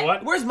 And you know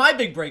what? Where's my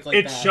big break like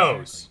It that?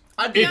 shows.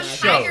 I'd be It an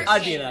shows. actor.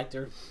 I'd be an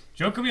actor.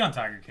 Joe could be on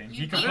Tiger King.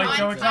 He You'd could be play on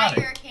Joe Exotic.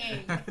 Tiger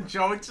King.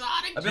 Joe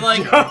Exotic. I'd be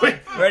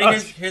like, ready?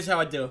 Here's how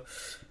I do.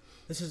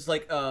 This is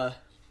like a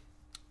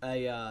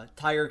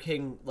Tiger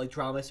King like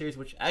drama series,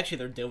 which actually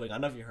they're doing. I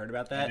don't know if you heard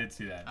about I that. did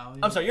see that.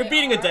 I'm sorry, you're They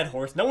beating a are? dead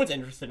horse. No one's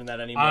interested in that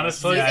anymore.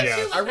 Honestly, Yes. yeah.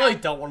 Season I really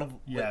don't want to.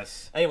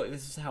 Yes. Anyway,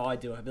 this is how I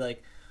do it. I'd be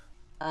like,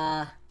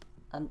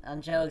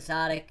 I'm Joe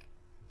Exotic.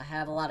 I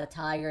have a lot of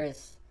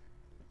tigers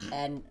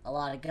and a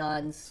lot of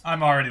guns.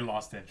 I'm already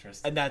lost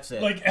interest. and that's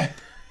it. Like,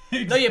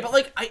 no, yeah, but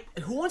like,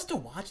 who wants to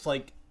watch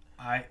like?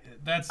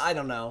 that's I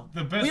don't know.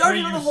 the best We way already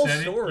you know the whole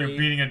said story. it. You're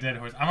beating a dead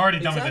horse. I'm already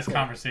done with this Exactly.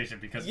 conversation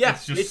because Yeah,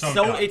 it's just so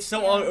dumb. it's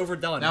so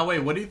overdone. Now wait,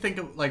 what do you think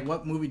of like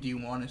what movie do you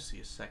want to see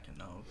a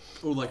second of?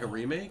 Oh, like a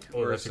remake Oh,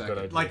 or a that's a good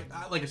second?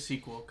 idea. Like a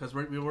sequel because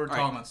we were All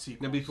talking right. about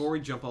sequels. Now, before we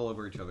jump all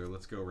over each other,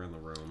 let's go around the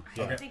room. I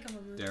can't think of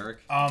a movie. Derek.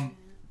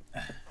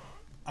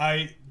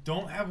 I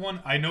don't have one.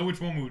 I know which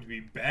one would be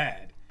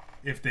bad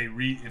if they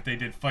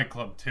did Fight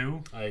Club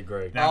 2. I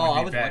agree. That Oh, I would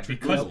be was bad watching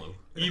because Boogaloo.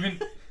 even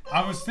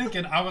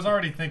I was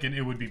already thinking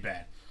it would be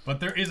bad. But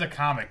there is a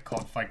comic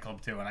called Fight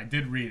Club 2, and I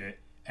did read it,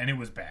 and it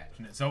was bad.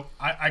 So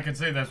I could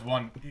say that's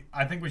one.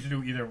 I think we should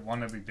do either one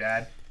that'd be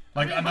bad.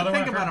 Like another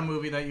think one. about a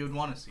movie that you would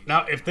want to see.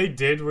 Now, if they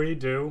did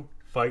redo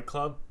Fight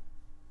Club,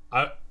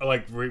 I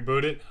like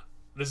reboot it.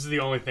 This is the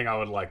only thing I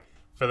would like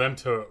for them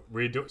to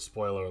redo.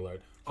 Spoiler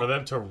alert! For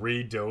them to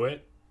redo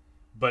it,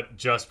 but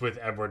just with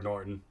Edward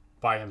Norton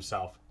by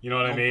himself. You know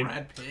what I mean?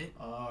 Brad Pitt.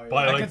 By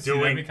I like could see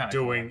that'd be doing kinda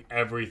doing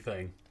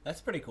everything.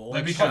 That's pretty cool.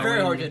 That'd be It's kinda very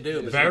weird. hard to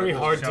do. but Very it's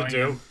hard to Showing do,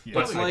 him- yeah. but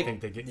It's I like-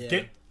 think they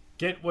Yeah.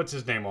 get what's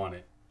his name on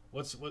it.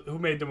 Who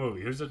made the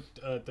movie? Who's the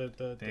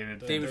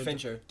David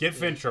Fincher. Get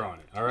Fincher on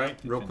it. All right.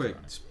 Real quick,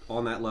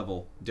 on that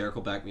level, Derek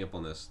will back me up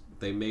on this.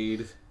 They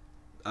made,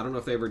 I don't know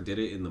if they ever did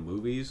it in the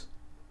movies,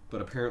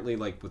 but apparently,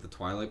 like with the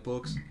Twilight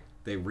books,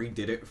 they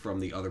redid it from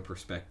the other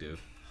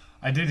perspective.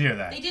 I did hear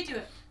that. They did do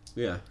it.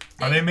 Yeah.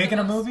 Are they making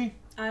a movie?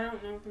 I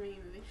don't know if they're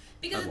making a movie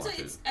because I'd watch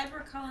it's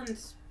Edward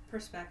Cullen's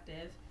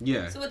perspective.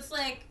 Yeah. So it's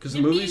like Because the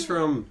it'd be movie's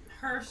from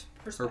her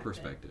her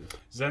perspective.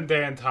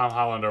 Zendaya and Tom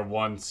Holland are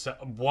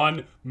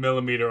 1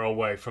 millimeter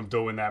away from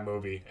doing that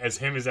movie as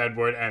him as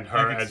Edward and her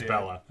I could as see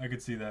Bella. it. I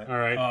could see that. All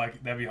right. Oh,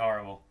 that'd be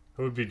horrible.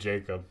 Who would be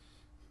Jacob?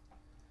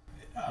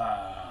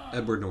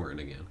 Edward Norton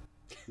again.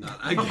 Not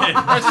again.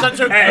 That's such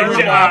a Hey,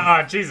 good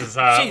one. Jesus! Jesus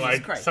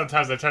Like Christ.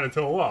 sometimes I turn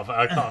into a wolf.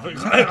 I'd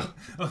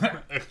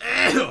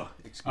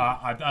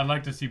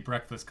like to see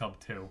Breakfast Club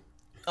 2.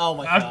 Oh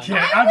my I'm god.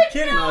 kidding. I'm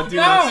kidding. No, do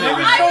not say that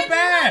would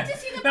that. be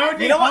so bad. That would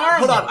be You know what?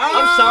 horrible. Hold on.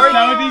 I'm sorry.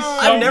 That would be so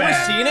I've never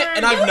bad. seen it,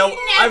 and I've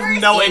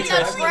no seen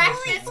interest. the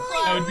Breakfast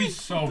Club. That would be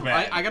so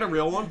bad. I got a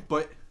real one,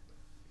 but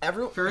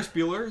Every Ferris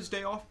Bueller's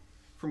Day Off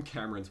from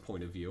Cameron's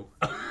point of view.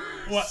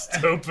 What?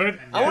 Stupid.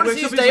 I want to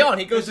see you stay on.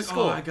 He goes to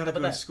school. Oh, I gotta go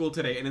to school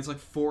today, and it's like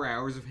 4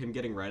 hours of him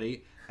getting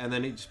ready, and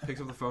then he just picks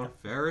up the phone.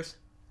 Ferris,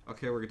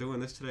 okay, we're doing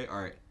this today.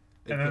 All right.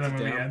 And then the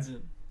movie ends.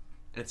 And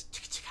it's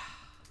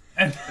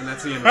and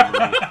that's the end of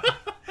the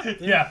movie.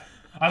 Yeah,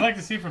 I'd like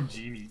to see from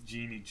Jeannie's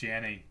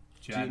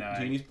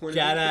point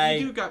of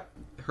view. You got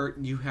hurt.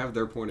 You have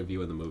their point of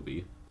view in the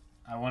movie.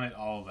 I wanted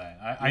all of that.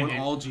 I hate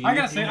all Genie. I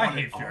gotta say, I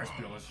hate Ferris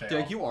Bueller's Day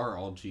Derek, you are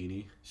all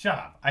Genie. Shut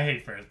up. I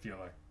hate Ferris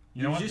Bueller.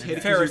 You know what? Just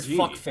hate Ferris Genie.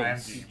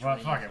 fuckface. Well,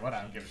 fuck it. What?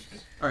 I don't give a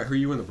shit. All right, who are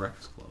you in the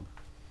Breakfast Club?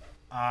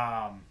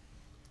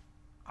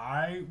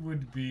 I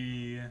would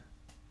be.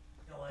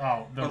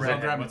 Oh, the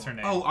redhead. What's her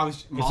name? Oh, I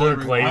was. Is there a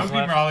Glaze I would be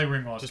left? Molly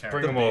Ringwald's Just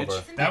character. bring him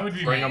over. That would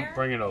be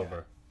Bring it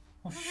over.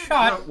 Well,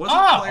 shut wasn't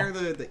up! Claire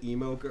the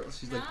emo girl?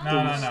 She's like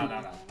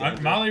No.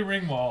 Molly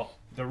Ringwald,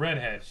 the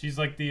redhead. She's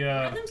like the.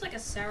 One of them's like a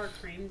sour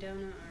cream donut,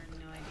 or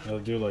no idea. They'll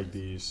do like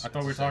these. I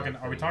thought we were talking.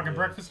 Are we talking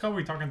Breakfast Club? Or are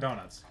we talking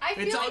donuts? I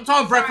feel like It's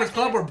on Breakfast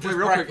Club or just Wait,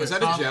 real quick, breakfast? is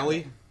that a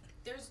jelly?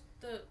 There's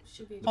the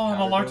should be. Oh,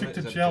 I'm allergic to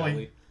Is that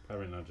jelly.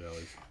 Probably not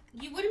jellies.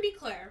 You wouldn't be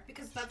Claire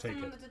because that's the take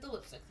one it. that did the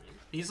lipstick thing.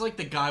 He's like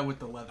the guy with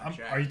the leather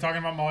jacket. Are you talking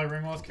about Molly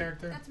Ringwald's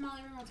character? That's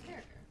Molly Ringwald's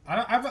character.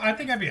 I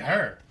think I'd be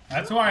her.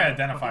 That's who I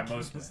identify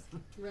most with.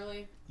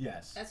 Really?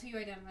 Yes. That's who you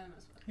identify the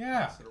most with.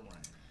 Yeah.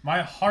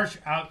 My harsh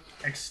out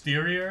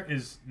exterior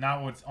is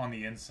not what's on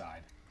the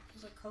inside.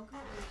 Is it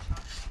coconut or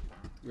chocolate?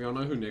 We all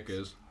know who Nick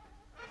is.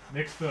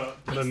 Nick's the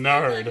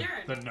nerd.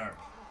 The nerd.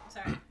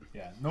 Sorry.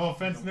 Yeah. No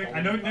offense, Nick.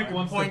 I know Nick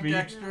wants to be.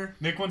 Dexter.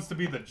 Nick wants to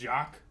be the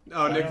jock.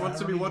 Oh, Nick wants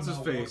to be what's his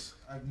face.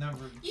 I've never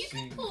You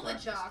can pull the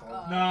jock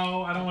off.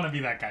 No, I don't want to be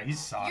that guy. He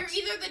sucks.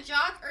 You're either the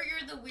jock or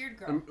you're the weird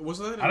girl.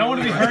 Wasn't that? I don't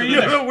want to be her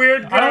You're either. the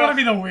weird girl. I don't want to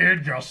be the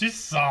weird girl. She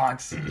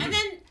sucks. And then.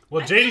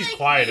 Well, I feel JD's like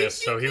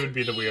quietest, you so he could would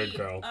be the weird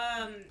girl.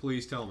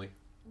 Please tell me.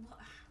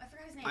 I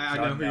forgot his name. I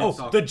know who you're Oh,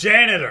 talking. the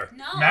janitor.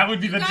 No. Matt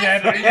would be you the guys,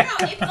 janitor. No.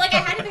 If, like, I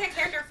had to pick a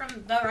character from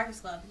the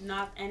Breakfast Club,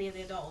 not any of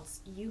the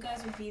adults. You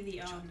guys would be the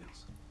guy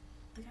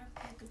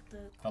with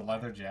The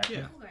leather jacket.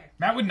 Yeah. cool guy.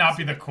 Matt would not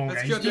be the cool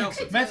That's guy. Judd He's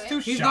Nelson. too, Matt's too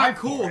He's shy not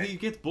cool. for it. He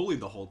gets bullied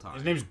the whole time.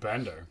 His name's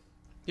Bender.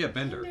 Yeah,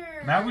 Bender.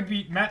 Matt would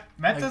be Matt.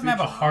 Matt doesn't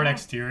have a hard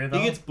exterior though.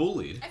 He gets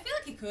bullied. I feel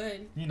like he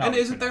could. You know And he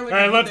isn't could. there like?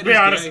 Hey, a let's that be is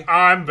honest. gay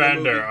I'm in the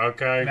Bender. movie?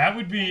 Okay. Matt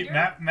would be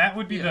Matt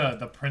would be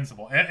the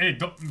principal. Hey,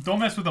 don't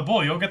mess with the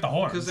bull. You'll get the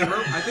horns. Because they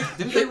wrote. I think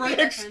didn't they write?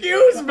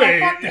 Excuse me.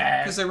 Fuck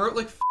that. Because they wrote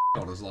like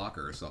on his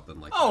locker or something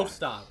like. Oh, that.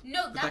 stop.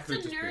 No, that's could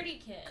the just be- nerdy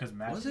kid. Because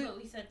Matt. Was it? What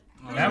we said.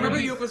 Matt Remember would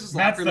he be- opens his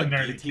Matt's locker the and the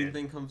nerdy guillotine kid.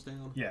 thing comes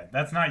down. Yeah,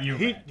 that's not you.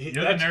 Matt. You're the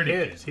That's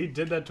nerdy his. kid. He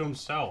did that to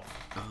himself.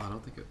 Oh, I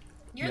don't think it.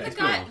 You're Yeah, the it's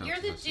been a guy. long time You're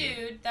the since I've seen it.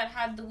 dude that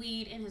had the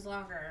weed in his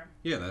locker.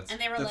 Yeah, that's And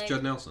they were that's like-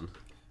 Judd Nelson.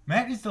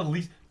 Matt is the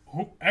least.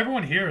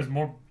 Everyone here is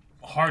more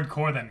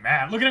hardcore than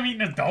Matt. Look at him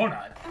eating a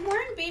donut. I'm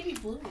wearing baby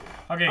blue.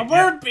 Okay, I'm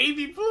wearing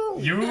baby blue.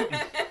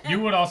 You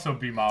would also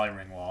be Molly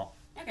Ringwald.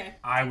 Okay.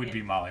 I would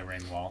be Molly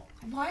Ringwald.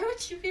 Why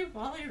would you be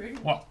Molly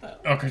Ringwald What? though?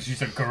 Oh, because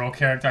she's a girl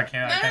character. I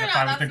can't No, no, no,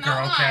 identify with the that's not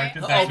girl why. character.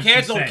 Oh, That's what she's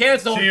cancel, saying.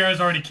 cancel.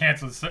 Ciara's already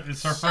canceled. It's her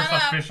Shut first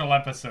up. official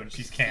episode.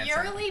 She's canceled.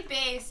 Purely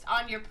based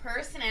on your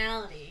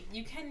personality.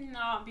 You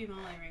cannot be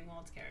Molly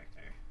Ringwald's character.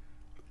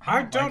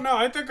 I don't know.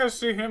 I think I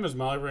see him as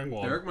Molly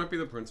Ringwald. Derek might be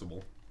the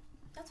principal.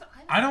 That's what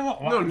I don't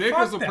want. No, Nick fuck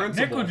was the that.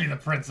 principal. Nick would be the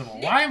principal.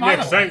 Why am I Nick,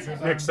 the say,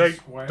 principal? Nick, say,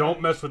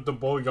 don't mess with the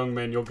bull, young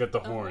man. You'll get the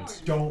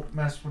horns. Don't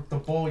mess with the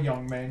bull,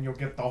 young man. You'll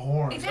get the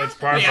horn. Exactly. It's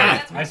perfect.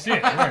 Yeah, I see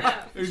it. Right.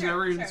 Yeah, for He's sure,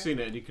 never for even sure. seen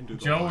it, and he can do. the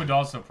Joe line. would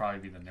also probably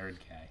be the nerd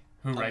guy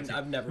who writes it.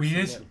 I've never We seen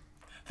is it.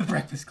 the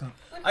Breakfast Club.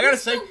 But I gotta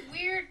it's say- so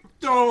weird.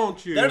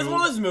 Don't you? That is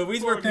one of those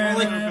movies where people are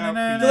like,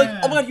 they're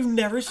like, oh my god, you've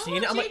never seen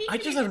it. I'm like, I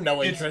just have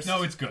no interest.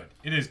 No, it's good.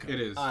 It is good. It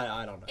is.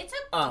 I don't know. It's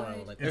a I don't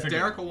know. Like, If a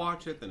Derek good will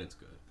watch it, then it's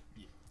good.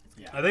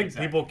 Yeah, I think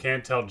exactly. people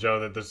can't tell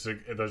Joe that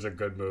there's a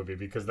good movie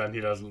because then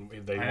he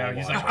doesn't. They I know, won't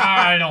he's watch like, it.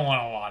 I don't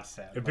want to watch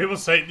that. If people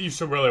say you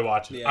should really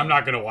watch it, Yeah. I'm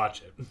not gonna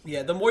watch it.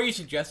 yeah, the more you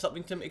suggest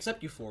something to me,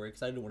 except Euphoria,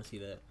 because I didn't want to see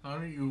that. How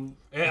do you?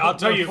 Hey, I'll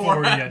tell you,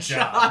 Euphoria,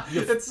 John.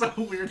 It's so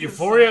weird. to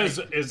Euphoria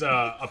say. is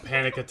a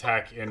panic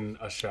attack in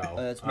a show.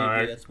 That's all maybe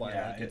right? that's why I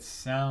Yeah, like it it.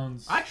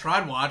 sounds. I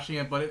tried watching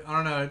it, but I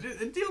don't know.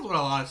 It deals with a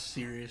lot of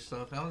serious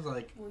stuff. I was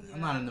like, Well, yeah.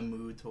 I'm not in the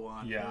mood to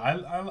watch. Yeah,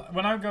 it. I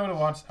when I go to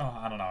watch,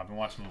 I don't know. I've been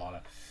watching a lot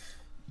of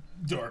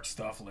dark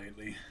stuff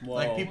lately. Whoa.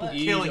 Like people What?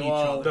 killing each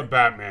Whoa. other. The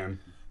Batman.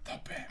 The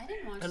bad. I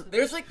didn't watch And the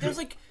there's like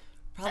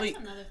probably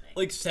That's another thing.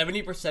 like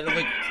 70% of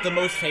like the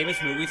most famous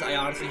movies I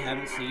honestly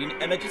haven't seen,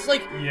 and I just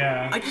like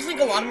Yeah. I just think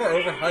a lot of them are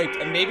overhyped,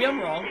 and maybe I'm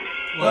wrong.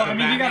 Well, the I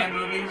mean, you Batman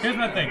gotta. movies? Here's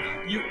my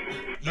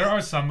thing. There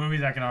are some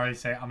movies I can already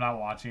say I'm not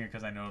watching it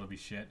because I know it'll be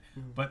shit.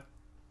 But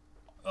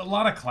a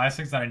lot of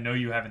classics that I know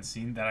you haven't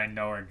seen that I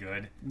know are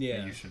good. Yeah.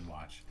 that you should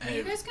watch. Are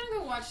you guys gonna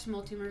go watch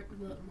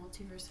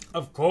Multiverse?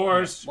 Of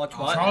course. Watch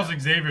what? Charles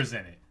Xavier's in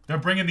it. They're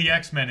bringing the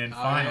X-Men in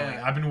finally.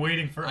 yeah. I've been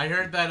waiting for. I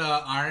heard that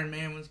Iron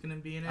Man was gonna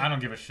be in it. I don't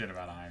give a shit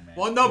about Iron Man.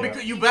 Well, no,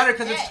 because you better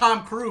because it's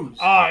Tom Cruise.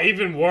 Ah,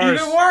 even worse.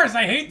 Even worse.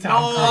 I hate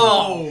Tom No.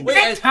 Cruise. Oh,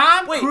 wait,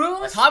 Tom wait,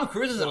 Cruise? Tom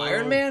Cruise is an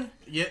Iron Man?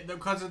 Yeah,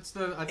 because it's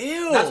the.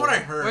 Ew. That's what I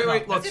heard.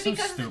 Wait, look. Is it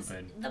because it's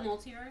the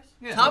multiverse?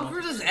 Yeah, Tom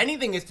Cruise's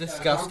anything is Tom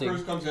disgusting.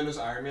 Cruise comes in as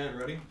Iron Man.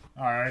 Ready?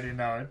 I already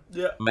know it.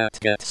 Yeah. Matt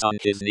gets on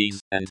his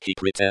knees and he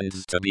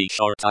pretends to be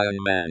short Iron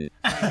Man.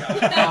 Oh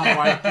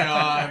my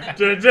god.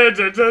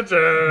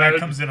 Matt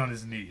comes in on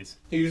his knees.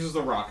 He uses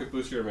the rocket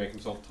booster to make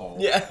himself tall.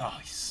 Yeah. Oh,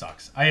 he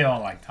sucks. I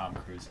don't like Tom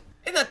Cruise.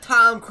 Isn't that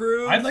Tom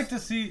Cruise? I'd like to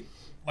see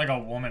like a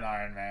woman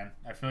Iron Man.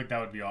 I feel like that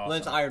would be awesome. Well,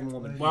 it's Iron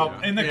Woman. Well,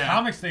 in the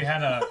comics, they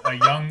had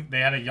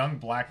a young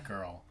black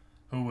girl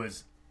who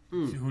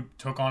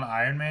took on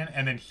Iron Man,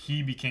 and then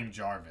he became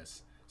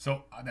Jarvis.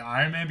 So the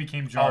Iron Man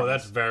became Jarvis. Oh,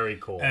 that's very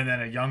cool. And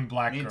then a young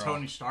black girl.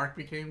 Tony Stark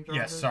became Jarvis?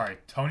 Yes, sorry.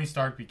 Tony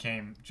Stark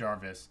became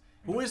Jarvis.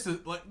 Who is the...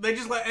 Like, they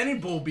just let any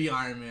bull be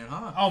Iron Man,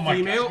 huh? Oh my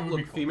female, gosh.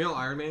 look, female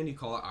Iron Man, you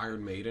call it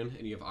Iron Maiden,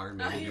 and you have Iron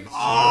Maiden.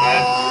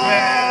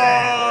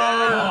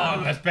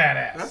 That's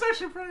badass. That's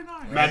actually pretty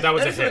nice. Matt, that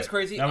was a That's hit. what's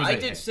crazy. That was I a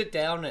did hit. sit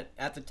down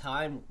at the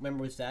time,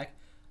 remember with Zach,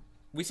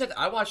 we said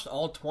I watched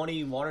all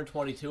 21 or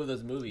 22 of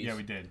those movies. Yeah,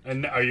 we did.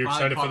 And are you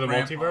excited for the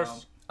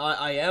multiverse?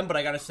 I am, but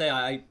I gotta say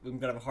I'm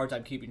gonna have a hard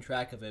time keeping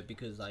track of it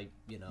because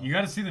You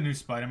got to see the new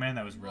Spider-Man.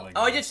 That was really good.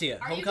 Oh, I did see it.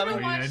 Are you Homecoming.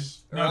 gonna Oh, you did?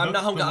 Or, No, I'm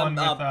not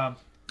Homecoming.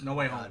 No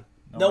Way Home.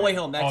 No Way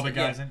Home. That's all the it,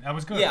 guys yeah. in. That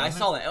was good. Yeah, I wasn't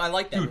saw it? that. I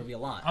like that Dude, movie a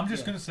lot. I'm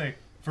just Yeah. gonna say,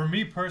 for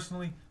me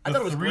personally, I the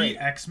thought it was three great.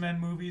 X-Men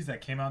movies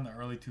that came out in the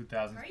early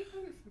 2000s, Where are you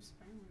coming from,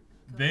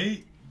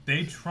 Spider-Man?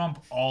 they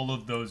trump all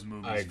of those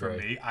movies I for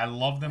agree. me. I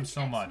love them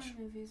so much.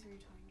 Movies are you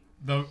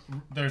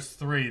talking There's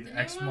three. The new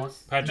X-Men.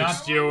 ones? Patrick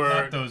Stewart,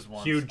 Not those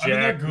ones. Hugh I mean,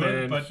 they're Jackman.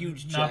 good, but Hugh not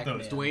Jackman.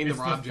 those. Dwayne the It's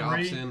Rock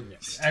three- Johnson.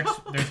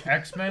 There's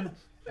X-Men,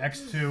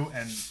 X2,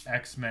 and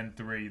X-Men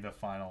 3, The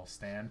Final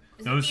Stand.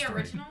 Is those it the three.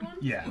 original one?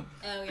 Yeah.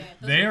 Oh, yeah.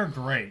 They are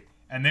great,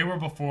 and they were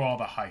before all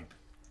the hype,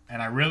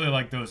 and I really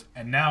like those.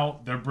 And now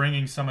they're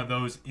bringing some of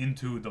those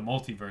into the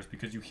multiverse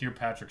because you hear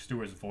Patrick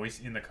Stewart's voice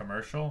in the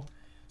commercial.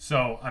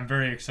 So I'm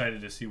very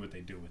excited to see what they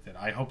do with it.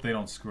 I hope they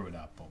don't screw it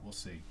up, but we'll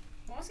see.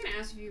 Well, I was going to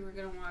ask if you were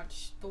going to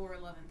watch Thor: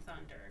 Love and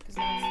Thunder. Cause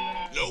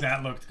that's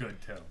That looked good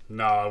too.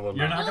 No, I will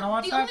You're not. not gonna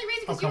watch the that? only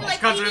reason Oh, because you come were on. like,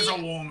 Because we there's a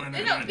need- woman.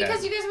 No,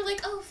 because you guys were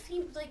like, oh,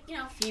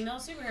 female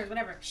superheroes,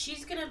 whatever.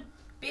 She's gonna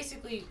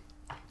basically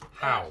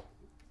How?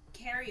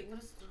 carry. What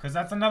is? Because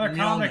that's another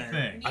comic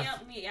thing.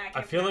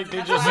 I feel like they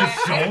That's just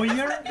why I-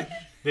 Sawyer?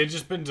 they've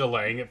just been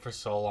delaying it for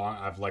so long.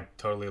 I've like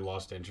totally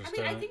lost interest I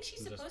mean, in I it. think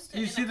she's supposed to.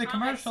 You in see the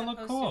comics, commercial look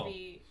supposed cool. to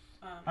be,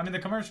 I mean, the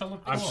commercial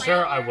looked cool. I'm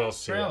sure I will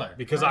see Trailer. it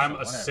because Commercial, I'm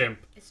a whatever. simp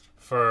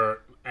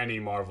for any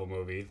Marvel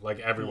movie, like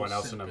everyone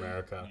else in simping.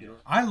 America.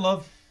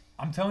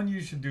 I'm telling you,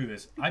 you should do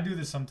this. I do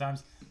this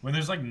sometimes when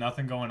there's like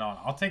nothing going on.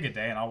 I'll take a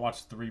day and I'll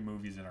watch 3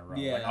 movies in a row.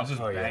 Yeah. Like, I'll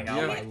just Oh, yeah. bang out.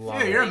 Yeah, like, I love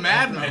Yeah, you're a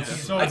madman.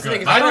 It's so That's the good.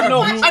 thing is, I don't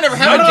know. I never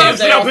have No, a no, damn no,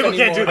 day no, off people can't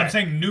do anymore. that. I'm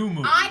saying new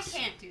movies. I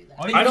can't do that.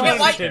 All you I do don't is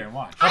understand. sit there and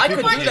watch. I I could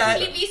could do watch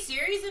that. a TV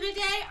series in a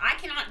day. I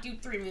cannot do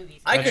 3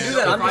 movies. I could do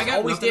that. If I'm I just got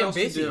always nothing damn else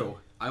busy. to do,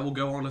 I will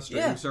go on a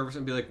streaming Yeah. service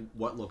and be like,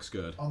 what looks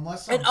good?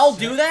 Unless And I'm I'll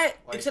sick, do that,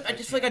 like, except I I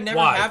just feel like I never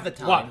Why? have the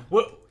time. Why?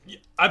 Well,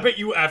 I bet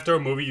you after a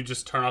movie you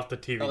just turn off the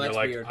TV Oh, and that's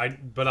you're like,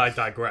 weird. but I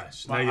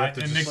digress. Now you have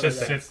to and just Nick sit just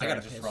there. sits there I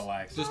and gotta just piss.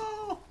 relax. Just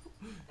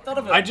Thought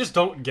of it. I just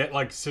don't get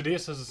like Sidia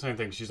says the same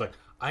thing. She's like,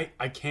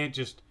 I can't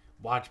just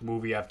watch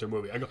movie after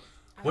movie. I go,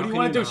 what do you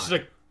can want to you do? not? She's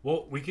like,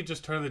 well, we could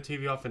just turn the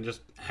TV off and just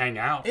hang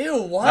out.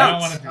 Ew, what? I don't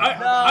want to do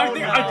that.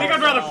 I think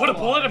I'd rather put a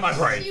bullet in my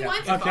brain. She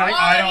wants Okay, quality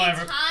I don't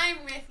ever- time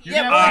with you.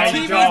 Yeah, I but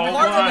TV's don't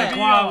part of want that.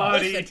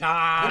 quality Listen,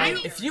 time.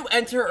 If you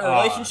enter a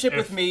relationship if-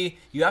 with me,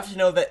 you have to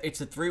know that it's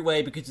a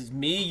 3-way because it's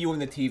me, you,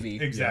 and the TV.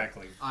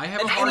 Exactly. I have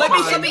a And it hard might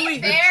be time. something To be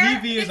we- fair,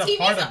 TV is the a TV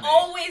part is of me.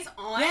 always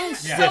on.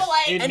 Yes. So Yes,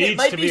 like, it And needs it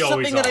might to be be something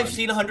always that on. I've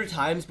seen 100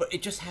 times, but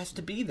it just has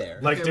to be there.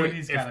 Like, Okay, dude,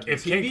 wait, gotta be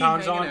if TV King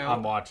Kong's on, hanging out.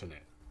 I'm watching it.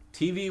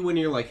 TV when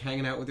you're like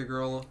hanging out with your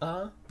girl.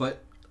 Uh-huh.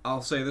 But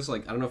I'll say this,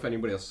 like, I don't know if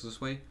anybody else is this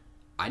way.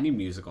 I need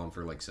music on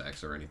for like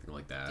sex or anything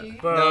like that. do you?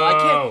 No, I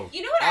can't.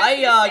 You know what I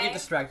was gonna I say? get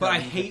distracted. But by I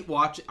music.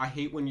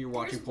 hate when you're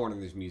watching porn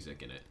and there's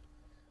music in it.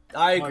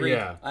 I agree.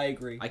 yeah. I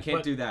agree. I can't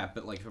But- do that.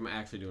 But like if I'm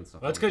actually doing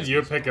stuff, That's I would because have you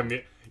music pick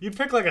on. you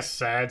pick like a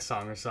sad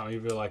song or something.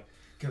 You'd be like,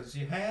 Because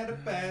you had a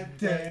bad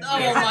day. Oh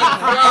my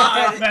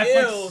god!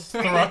 That's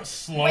Ew. like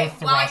slow Wait,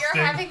 while thrusting.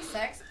 you're having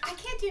sex, I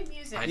can't do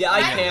music. Yeah, I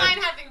I'm can't. fine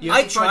having You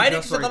I have to find tried it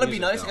just because I right thought it'd be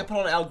music, nice. Like I though.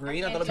 put on Al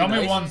Green. I thought it'd be Tell me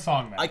nice. one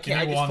song, man. I Give can't,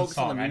 me I just one focus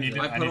on song. the I need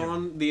music. to. I put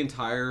on the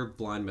entire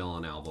Blind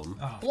Melon album.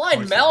 Oh, of Blind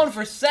course Melon it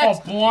for is. sex.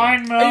 Oh,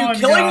 Blind Melon. Are you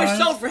killing guys.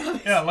 yourself for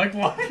having? Yeah, like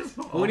what?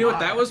 Well, you know what?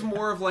 That was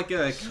more of like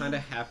a kind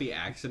of happy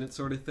accident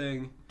sort of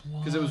thing.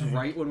 Because it was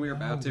right when we were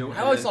about to.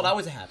 I always thought I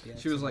was a happy.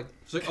 She was like,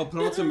 "Oh,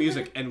 put on some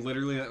music," and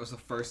literally that was the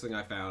first thing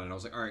I found, and I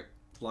was like, "All right,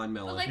 Blind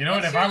Melon." Like, You know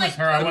what? what's If I your, was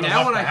her, I But would have now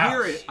left when the I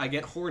hear house. it, I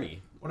get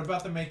horny. What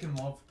about the Making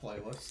Love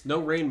playlist? No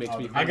Rain makes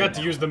me. I horny got to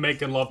now. use the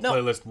Making Love No.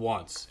 playlist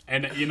once,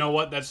 and you know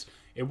what?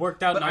 It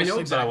worked out But I nicely. know but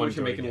I exactly what wouldn't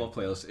you're do it making again. love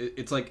playlist.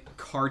 It's like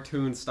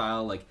cartoon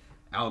style, like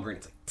Al Green.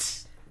 It's like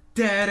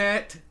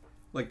da-da-da,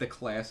 like the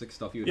classic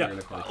stuff you would hear in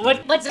a cartoon.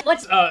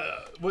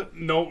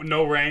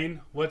 No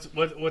Rain? What's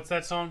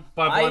that song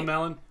by I- Blind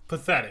Melon?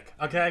 Pathetic.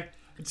 Okay,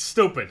 It's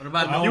stupid. What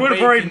about you want to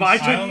parade my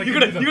I only king?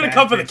 can You're do the gonna bad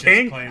come for the bitches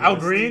king, playlist. Al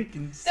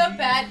Green? The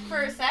bad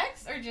for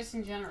sex or just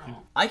in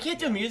general? I can't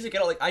do music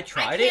at all. Like I I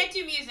tried can't it.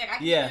 do music. I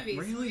can Yeah. do movies.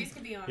 Really? Movies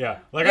can be on. Yeah,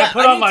 like Yeah, I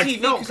put I on need like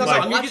TV No, because because I'm I'm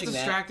not gonna watching get that.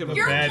 distracted. The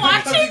You're bad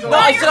watching bitches. No,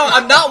 I said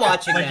I'm not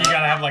watching Like that. you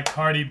gotta have like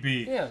Cardi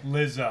B, Yeah.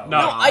 Lizzo. No,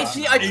 I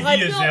see. I Iggy tried.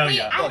 No, wait,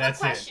 Azalea. I have That's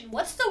a question.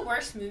 What's the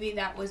worst movie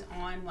that was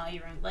on while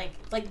you were in,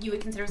 like you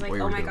would consider was like, What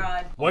you oh were my doing.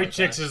 god. White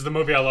Chicks is the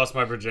movie I lost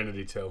my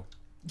virginity to.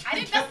 I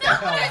didn't. That's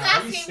not what I was Are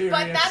you asking, but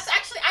serious? that's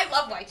actually I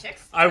love White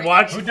Chicks. I Right?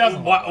 watched Who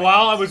doesn't while love White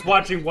I was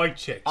watching White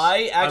Chicks.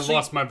 I actually.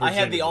 lost my I virginity.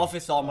 had The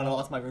Office on when I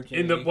lost my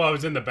virginity. I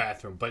was in the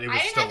bathroom, but it was I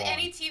didn't still have on.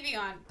 any TV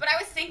on, but I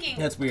was thinking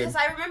That's weird. because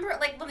I remember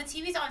like when the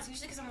TV's on, it's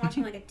usually because I'm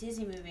watching like a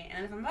Disney movie,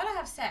 and if I'm about to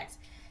have sex,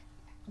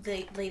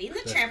 the Lady and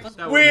the Tramp was.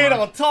 We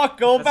don't talk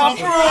about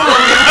also- food.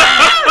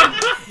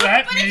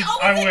 That But means it's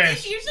always I like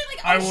wish. this. Usually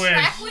like I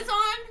Shrek wish. was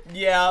on.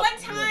 Yeah. One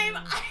time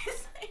I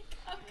was like,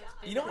 oh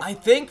god. You know, I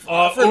think for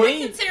I would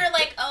me, consider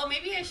like, oh,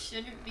 maybe I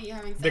shouldn't be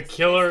having sex. The with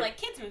killer, this, like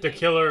kids movie. the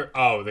killer.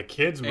 Oh, the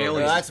kids movie. well,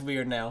 that's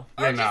weird now.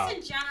 Or Yeah, just no.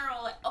 in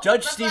general. Like, oh,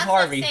 Judge that's Steve what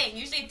Harvey. I'm saying.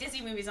 Usually a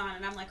Disney movie's on,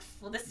 and I'm like,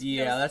 well, this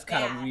Yeah, feels that's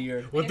kind bad. of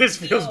weird. Well, Like,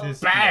 this it feels feels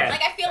bad.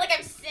 Like I feel like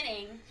I'm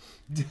sinning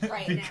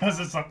right because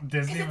now. it's a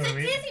Disney Because it's a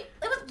movie. Disney.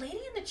 It was Lady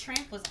and the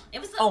Tramp was on. It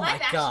was the Oh live my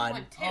action God.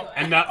 one too.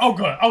 And now, Oh,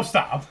 good. Oh,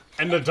 stop.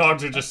 and the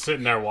dogs are just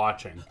sitting there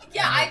watching.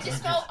 Yeah, I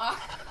just felt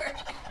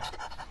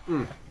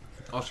awkward.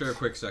 I'll share a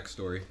quick sex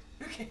story.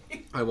 Okay.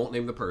 I won't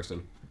name the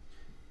person.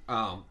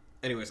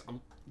 Anyways, I'm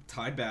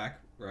tied back,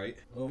 right?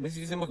 Oh,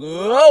 Missy Sim-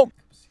 oh!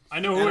 I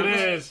know who And it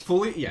I'm is.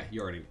 Fully, yeah,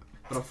 you already know.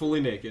 But I'm fully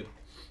naked,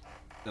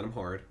 and I'm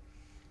hard.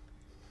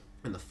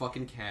 And the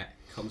fucking cat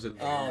comes in.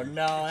 Oh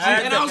no!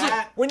 And I was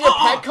like, when your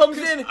pet comes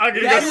in, I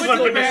can that's guess when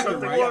something the is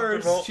bathroom something.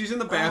 worse. She's in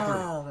the bathroom.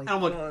 Oh, my and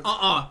I'm like,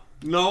 God.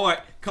 no, I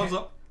comes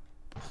up,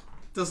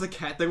 does the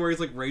cat thing where he's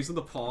like raising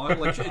the paw,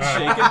 like it's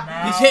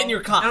shaking. He's hitting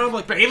your cock. And I'm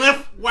like,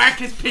 Bailiff, whack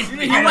his pee.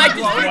 He whacked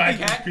his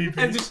Whack pee-pee. his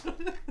pee-pee. and just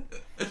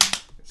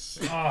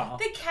Oh.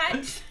 The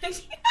cat.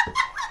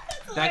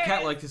 that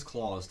cat liked his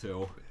claws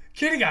too.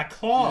 Kitty got You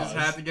claws.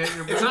 just had to get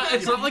your.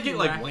 It's not like it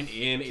like went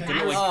in. It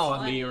didn't like Oh.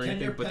 cut me or Can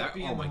anything. your But pet that,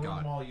 be oh in my the room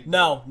god. while you-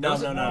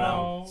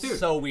 No. Dude.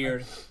 So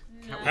weird.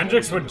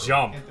 Hendrix would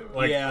jump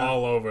like Yeah.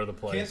 all over the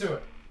Can't place. do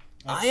it.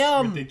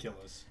 I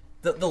ridiculous.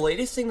 the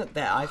latest thing that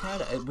I've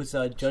had it was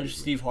Judge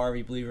Steve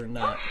Harvey. Believe it or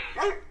not.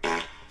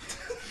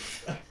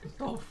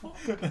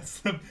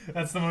 That's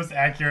the most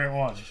accurate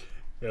one.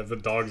 Yeah, the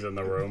dog's in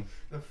the room.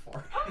 The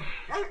fart.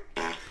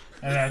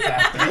 And that's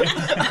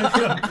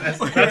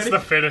after. That's the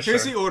finisher.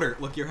 Here's the order.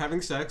 Look, you're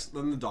having sex,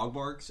 then the dog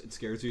barks, it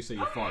scares you, so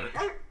you fart.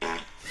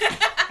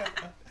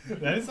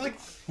 That is like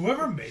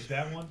whoever made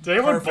that one. Did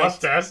anyone Perfect.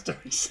 bust ass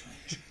during sex?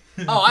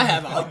 Oh, I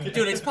have,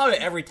 dude. It's probably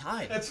every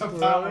time. That's a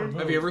power move.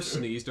 Have you ever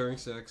sneezed during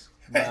sex?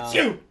 Hate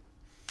you.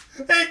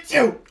 Hate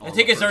you. I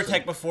take a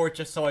Zyrtec before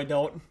just so I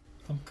don't.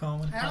 I'm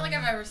coming. I don't think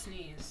I've ever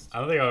sneezed. I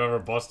don't think I've ever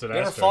busted You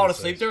ass. ever fallen during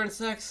asleep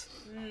sex.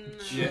 during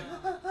sex? Yeah.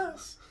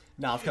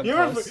 No, I've come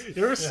You're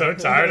close. so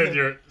tired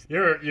and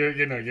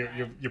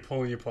you're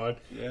pulling your pod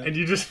and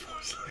you just fall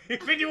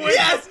asleep and you wake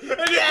Yes! up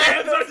and your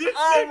hands on your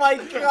Oh my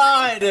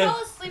god!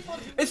 Fall asleep while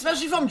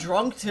Especially if I'm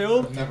drunk too.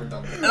 I've never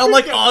done that. And I'm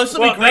like, oh, this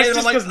will Well, be great. that's And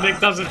just I'm because like,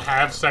 Nick doesn't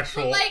have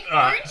sexual Like,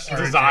 aren't you-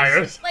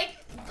 desires. like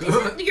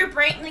your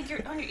brain, like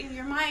in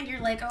your mind,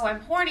 you're like, oh, I'm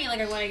horny, like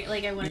I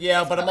want to.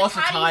 Yeah, but I'm also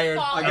tired.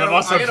 And I'm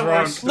also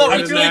drunk. No, I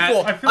it's feel like-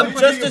 equal. I feel I'm like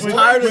just as with-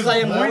 tired with as I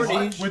am boys-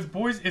 horny. With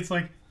boys, it's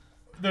like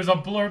there's a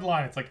blurred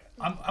line. It's like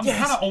I'm Yes.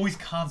 kind of always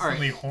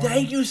constantly horny.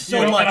 Thank you so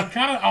you know, much. And I'm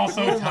kind of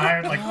also Oh my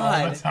tired like all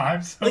God. the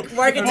time. So Like,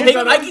 where I can at take,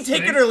 least I can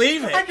take it or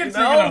leave it. I can you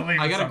take know? it or leave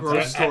it. I got a sometimes.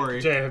 gross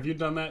story. Jay, have you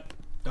done that?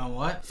 Done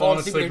what? Fall Falling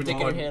asleep with your asleep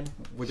dick in with your one. hand.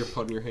 With your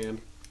pud in your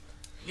hand.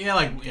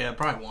 Yeah,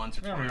 probably once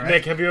or Yeah, twice. right.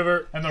 Nick, have you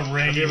ever? And the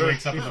ring, Have he you ever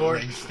wakes up in the before?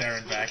 ring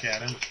staring back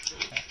at him.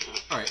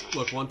 Alright,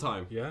 look, one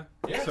time. Yeah.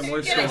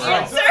 Similar Get story. it,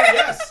 Oh,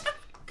 yes.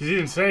 Because you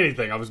didn't say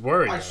anything. I was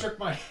worried. I shook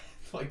my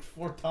like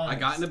 4 times. I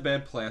got into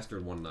bed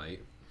plastered one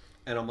night,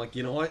 and I'm like,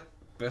 you know what?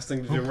 Best thing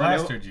to do Who right now.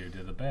 plastered you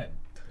to the bed?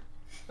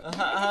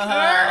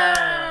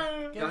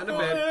 Got into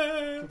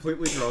bed,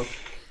 completely drunk,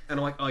 and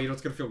I'm like, oh, you know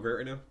what's gonna feel great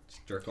right now?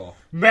 Just jerk off.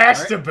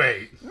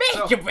 Masturbate.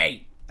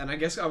 Masturbate. And I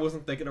guess I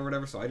wasn't thinking or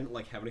whatever, so I didn't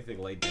like have anything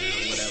laid down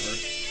or whatever.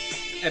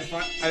 And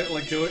I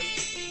like do it,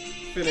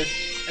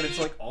 finish, and it's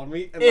like on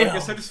me, and I Ew.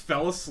 guess I just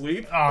fell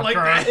asleep Oh, like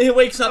Christ. that. It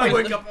wakes up. I and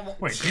wake he's up. I'm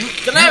like, Wait,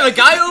 Did I have a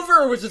guy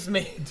over or was this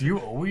me? do you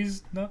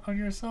always nut on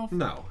yourself?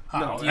 No, Oh,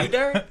 no. Do you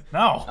dare?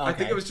 No. I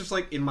think Okay. it was just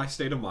like in my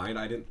state of mind.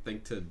 I didn't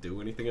think to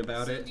do anything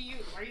about So it.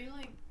 are you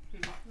like?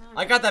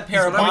 I got that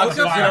pair of But I woke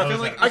boxers. up, You and I know, feel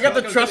like- I got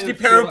the feel like trusty I didn't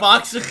pair feel of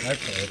boxers. Okay, I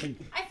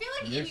think. I feel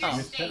like in Yes. your Oh,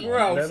 state,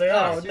 gross. There they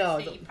are. Oh, no.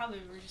 you probably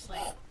were just like,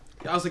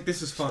 I was like,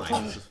 this is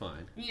fine. This is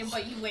fine.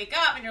 but you wake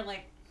up and you're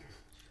like,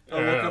 I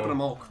woke up and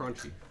I'm all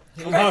crunchy.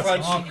 Oh,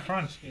 Crunchy.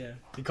 crunch. Yeah.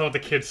 You call it the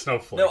kid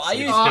snowflakes. No, I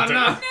You use- just Oh, get to-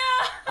 no.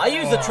 I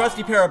use the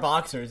trusty pair of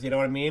boxers. You know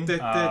what I mean?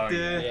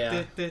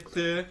 yeah.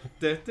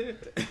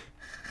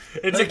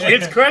 It's a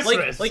kid's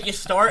Christmas. Like you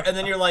start and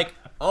then you're like,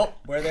 oh,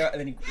 where they are, and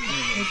then you.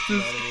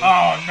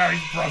 Oh, no,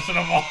 he's brushing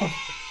them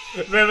off.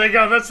 There they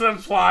go. That's them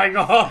flying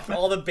off.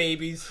 All the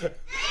babies.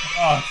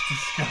 Oh, it's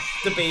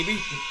disgusting. The baby.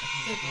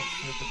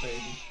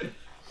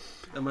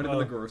 That might have been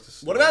the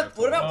grossest. What about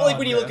like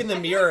when you look in the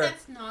mirror?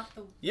 That's not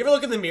the. You ever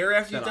look in the mirror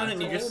after you've done it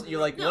and you're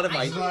like, what have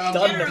I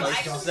done to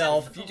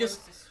myself? You just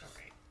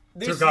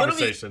Two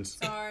conversations.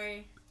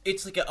 Sorry.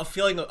 It's like a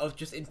feeling of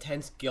just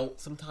intense guilt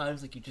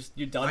sometimes. Like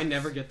you're done. I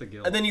never get the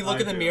guilt. And then you look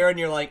in the mirror and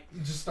you're like, you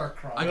just start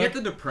crying. I get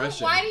the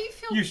depression. Well, why do you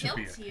feel You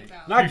guilty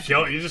about it? Not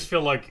guilt. You just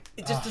feel like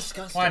it's just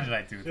disgusting. Why did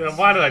I do this? Yeah,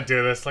 why did I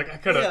do this? Like I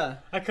could have. Yeah.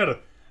 I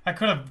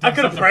could have done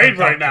something prayed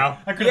right productive. now.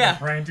 I could have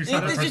been praying, do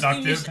something It's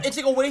productive. it's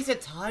like a waste of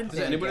time. Does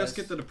anybody else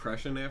get the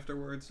depression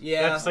afterwards?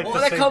 Yeah, That's like well, the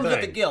that same comes with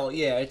thing. the guilt.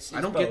 Yeah, it's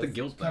I don't both. get the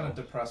guilt kind though. of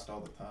depressed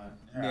all the time.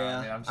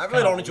 Yeah, I'm just I really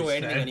kinda don't always enjoy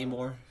anything sad.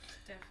 anymore.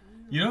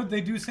 You know,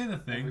 they do say the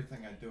thing.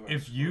 Everything I do, I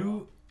If just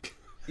you,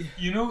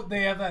 you know,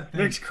 they have that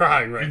thing. Nick's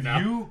crying right if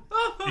now.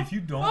 If you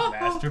don't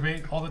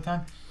masturbate all the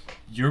time,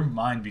 your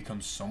mind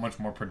becomes so much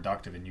more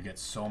productive and you get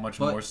so much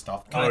But- more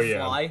stuff. Can I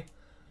fly?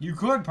 You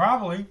could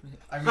probably.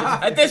 I mean,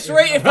 At this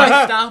rate, if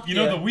I stop, You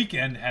know, the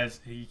Weeknd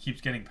he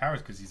keeps getting powers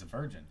because he's a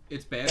virgin.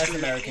 It's bad. That's for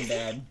American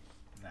Dad.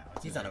 No,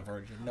 He's not a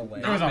virgin. No way.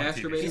 It was on TV.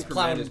 Masturbating He's for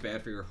men clown. is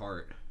bad for your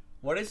heart.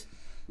 What is?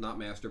 Not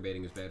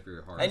masturbating is bad for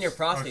your heart. And your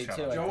prostate shut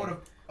too. up. I Joe think. would have.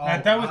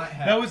 Matt,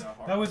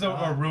 that was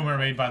a rumor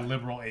made by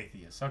liberal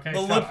atheists. Okay,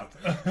 The shut up.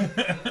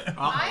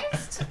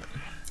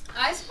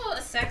 I saw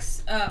a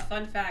sex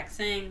fun fact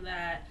saying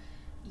that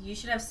you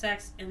should have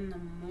sex in the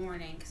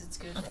morning because it's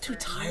good. I'm too for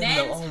tired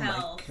men's though. Oh my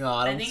health.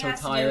 God, I I'm think so it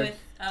has tired. to do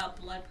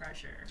with blood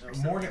pressure. or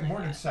Morning something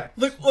like that. sex.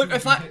 Look, could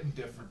if be I hitting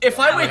different if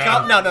I things. wake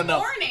up, no.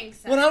 Morning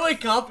sex. When I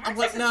wake up, I'm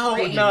like, Sex is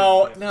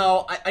no, great.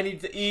 no. I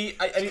need to eat.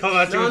 I need. Come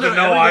at you No, with no, the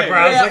no every day.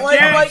 eyebrows. Yeah, Like, like,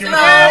 yeah, like you no, know,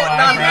 not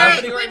eyebrows.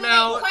 happening right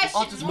now. Question,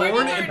 I'll just morning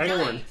morning or and night?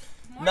 porn.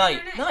 Morning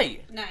or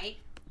Night. Night.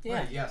 Yeah.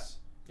 Right, yes.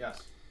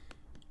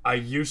 I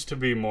used to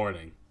be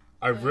morning.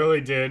 I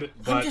really did,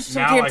 but just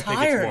so now damn I think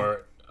tired. it's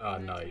more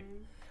night.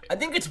 I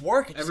think it's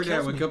work. It Every just day I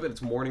kills wake me. up and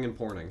it's morning and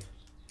porning.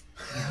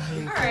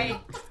 Alright.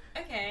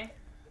 Okay.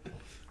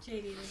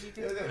 JD, did you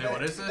do it? Wait,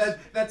 what is this?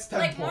 That's 10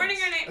 Like points. morning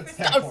or night? That's For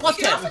 10 some- points.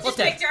 you can also plus just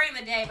 10. pick during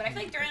the day, but I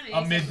feel like during the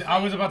day. I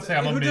was about to say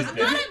I'm a midday. I'm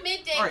not a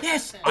midday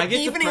Yes, person. I get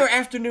evening depre- or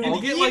afternoon.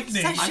 I'll get like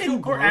evening. I feel Session or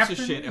gross as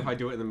afternoon. shit if I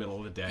do it in the middle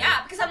of the day.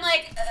 Yeah, because I'm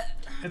like,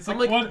 It's I'm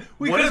like, like, what?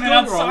 We what could is have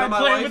been going wrong in outside my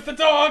playing life? with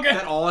the dog.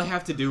 That all I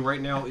have to do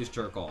right now is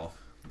jerk off.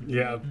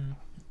 Yeah.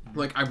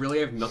 Like I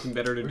really have nothing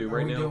better to do Are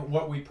right we now. doing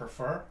what we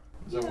prefer?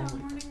 Is that yeah, what we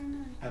morning or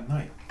night. at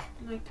night?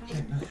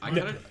 Nighttime. I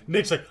gotta.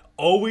 Nick's like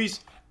always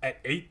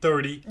at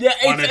 8:30 Yeah,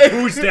 on a 8:30.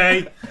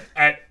 Tuesday.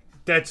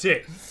 That's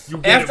it. You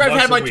get After it I've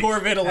once had a my week. tour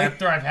of Italy.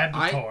 After I've had the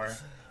I- tour,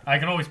 I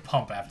can always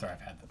pump after I've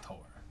had the tour.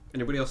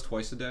 Anybody else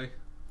twice a day?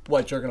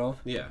 What, jerking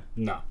off? Yeah.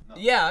 No,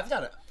 Yeah, I've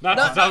done it. not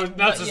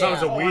since I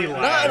was a yeah. wee Not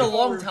lad. in a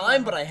long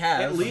time, but I have.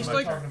 At least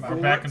like talking about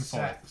We're back and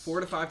forth. 4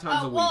 to 5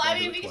 times a Oh, week. well, I I do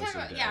mean, it we can twice talk a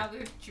about, day. yeah,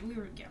 we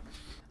were,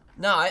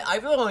 No, I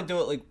really only do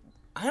it like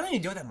I don't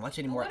even do it that much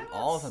anymore What at about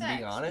all. If I'm sex?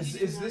 being honest.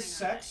 Is this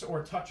sex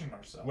or touching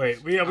ourselves? Wait,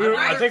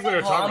 I think we were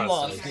Oh, talking I'm about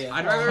lost. sex. Yeah.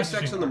 I'd rather have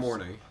sex in the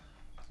morning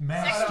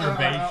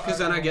Masturbate. because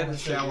then I get in the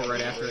shower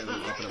right after and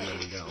I'm up and I'm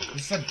ready to go.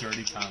 This is a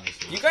dirty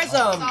conversation. You guys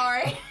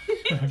Sorry.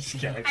 I'm just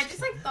kidding. I just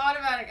like thought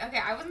about it. Okay,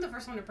 I wasn't the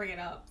first one to bring it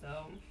up,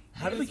 though.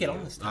 How did we get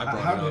on this? I Topic?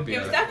 brought it up. It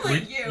was Yeah. definitely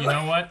We- you. you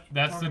know what?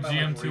 That's the Talking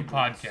about, GM2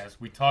 like, podcast.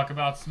 We talk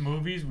about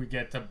movies. We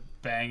get to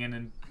banging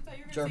and I thought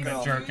you were Jerking gonna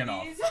off. say Jerking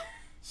off.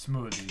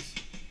 smoothies.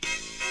 smoothies.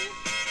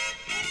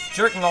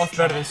 Jerking off's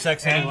better than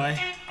sex And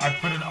anyway. I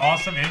put an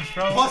awesome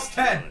intro. Plus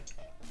 10.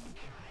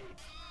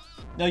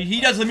 No, he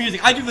does the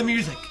music. I do the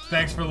music.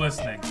 Thanks for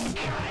listening.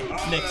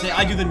 Nick, say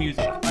I do the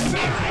music.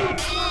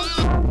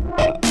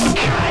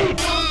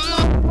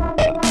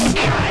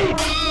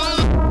 Hey!